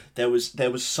tweets. There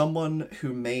was someone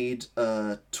who made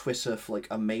a Twitter for like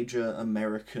a major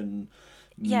American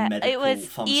Yeah, medical it was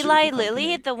pharmaceutical Eli company.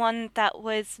 Lilly, the one that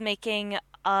was making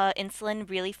insulin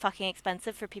really fucking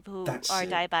expensive for people who That's are it.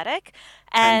 diabetic.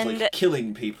 and And like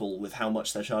killing people with how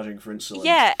much they're charging for insulin.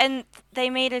 yeah, and they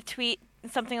made a tweet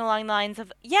something along the lines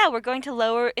of, yeah, we're going to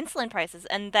lower insulin prices.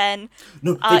 And then,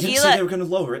 No, they didn't say Eli- they were going to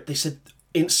lower it. They said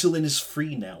insulin is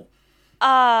free now.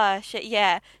 shit,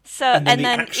 yeah. So, And then the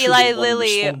then actual Eli one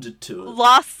Lilly responded to it.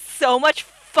 lost so much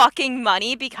fucking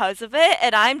money because of it,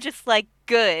 and I'm just like,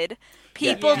 good.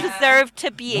 People Yeah. deserve to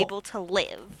be What- able to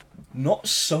live. Not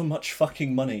so much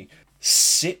fucking money.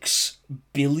 $6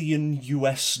 billion Yeah,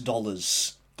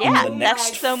 in the that's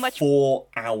next so much. 4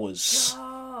 hours.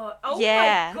 Oh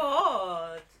Yeah. my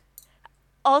god.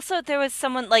 Also, there was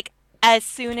someone, like, as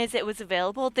soon as it was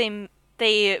available,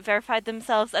 they verified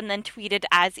themselves and then tweeted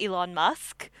as Elon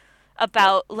Musk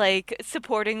about, like,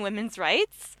 supporting women's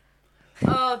rights.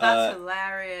 Oh, that's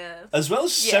hilarious. As well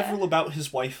as Yeah. several about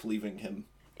his wife leaving him.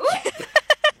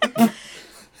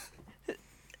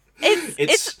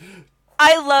 It's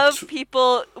I love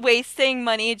people wasting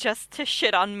money just to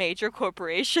shit on major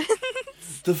corporations.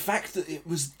 The fact that it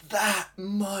was that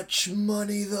much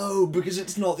money, though, because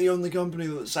it's not the only company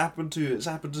that's happened to. It's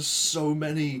happened to so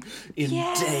many in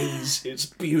Yeah. days. It's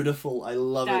beautiful. I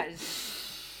love That it. is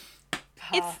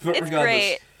It's But it's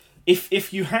regardless, great.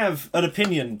 If you have an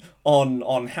opinion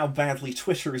on how badly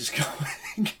Twitter is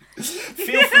going,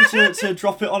 feel free to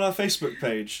drop it on our Facebook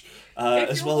page,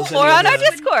 as well as Or any on our other-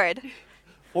 Discord.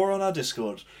 or on our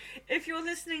Discord. If you're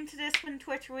listening to this when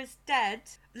Twitter is dead,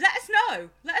 let us know.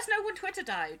 Let us know when Twitter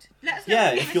died. Let us know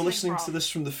Yeah, where if you're listening from. to this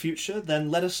from the future, then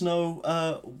let us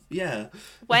know. Yeah,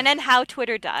 When and how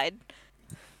Twitter died.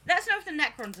 Let us know if the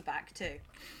Necrons are back too.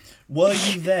 were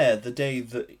you there the day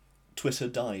that Twitter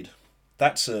died?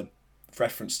 That's a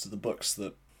reference to the books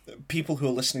that people who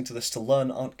are listening to this to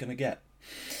learn aren't going to get.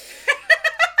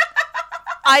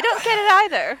 I don't get it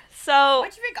either. So Why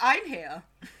do you think I'm here?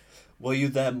 Were you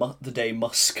there the day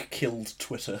Musk killed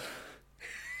Twitter?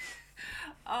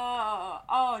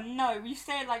 Oh no, you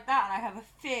say it like that and I have a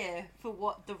fear for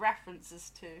what the reference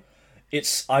is to.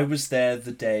 I was there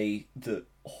the day that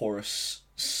Horus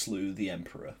slew the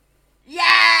Emperor.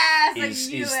 Yes!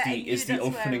 Is the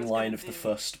opening line of the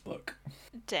first book.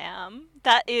 damn,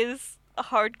 that is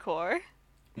hardcore.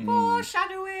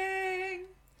 Foreshadowing!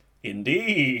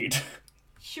 Indeed.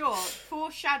 Sure,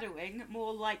 foreshadowing,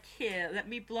 more like here. Let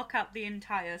me block out the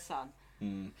entire sun.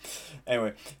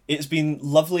 Anyway, it's been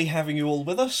lovely having you all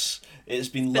with us. It's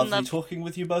been lovely lov- talking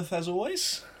with you both as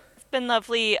always. It's been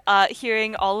lovely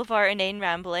hearing all of our inane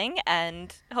rambling,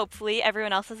 and hopefully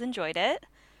everyone else has enjoyed it.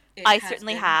 It I has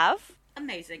certainly been have.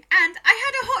 Amazing. And I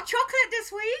had a hot chocolate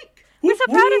this week! We're so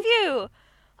proud of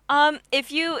you!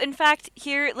 If you, in fact,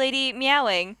 hear Lady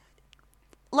meowing,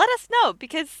 let us know,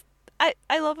 because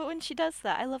I love it when she does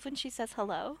that. I love when she says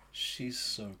hello. She's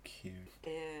so cute.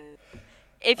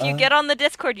 If you get on the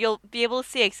Discord, you'll be able to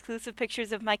see exclusive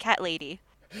pictures of my cat lady.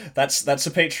 That's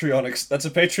a Patreon that's a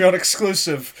Patreon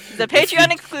exclusive. The Patreon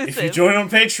If you exclusive. join on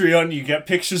Patreon, you get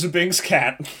pictures of Bing's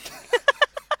cat.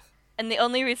 And the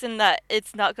only reason that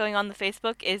it's not going on the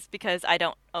Facebook is because I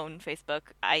don't own Facebook.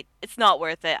 It's not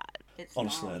worth it. It's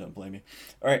Honestly, I not. don't blame you.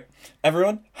 Alright,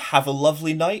 everyone, have a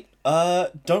lovely night.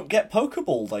 Don't get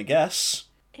pokeballed, I guess.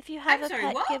 If you have I'm a sorry,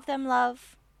 pet, what? give them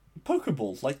love.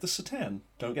 Pokeballed, like the Satan.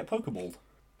 Don't get pokeballed.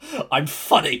 I'm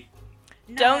funny!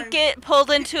 No. Don't get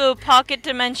pulled into a pocket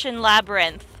dimension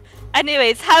labyrinth.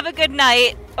 Anyways, have a good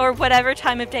night, or whatever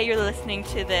time of day you're listening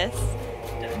to this.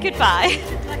 Goodbye.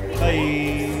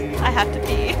 Bye! I have to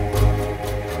pee.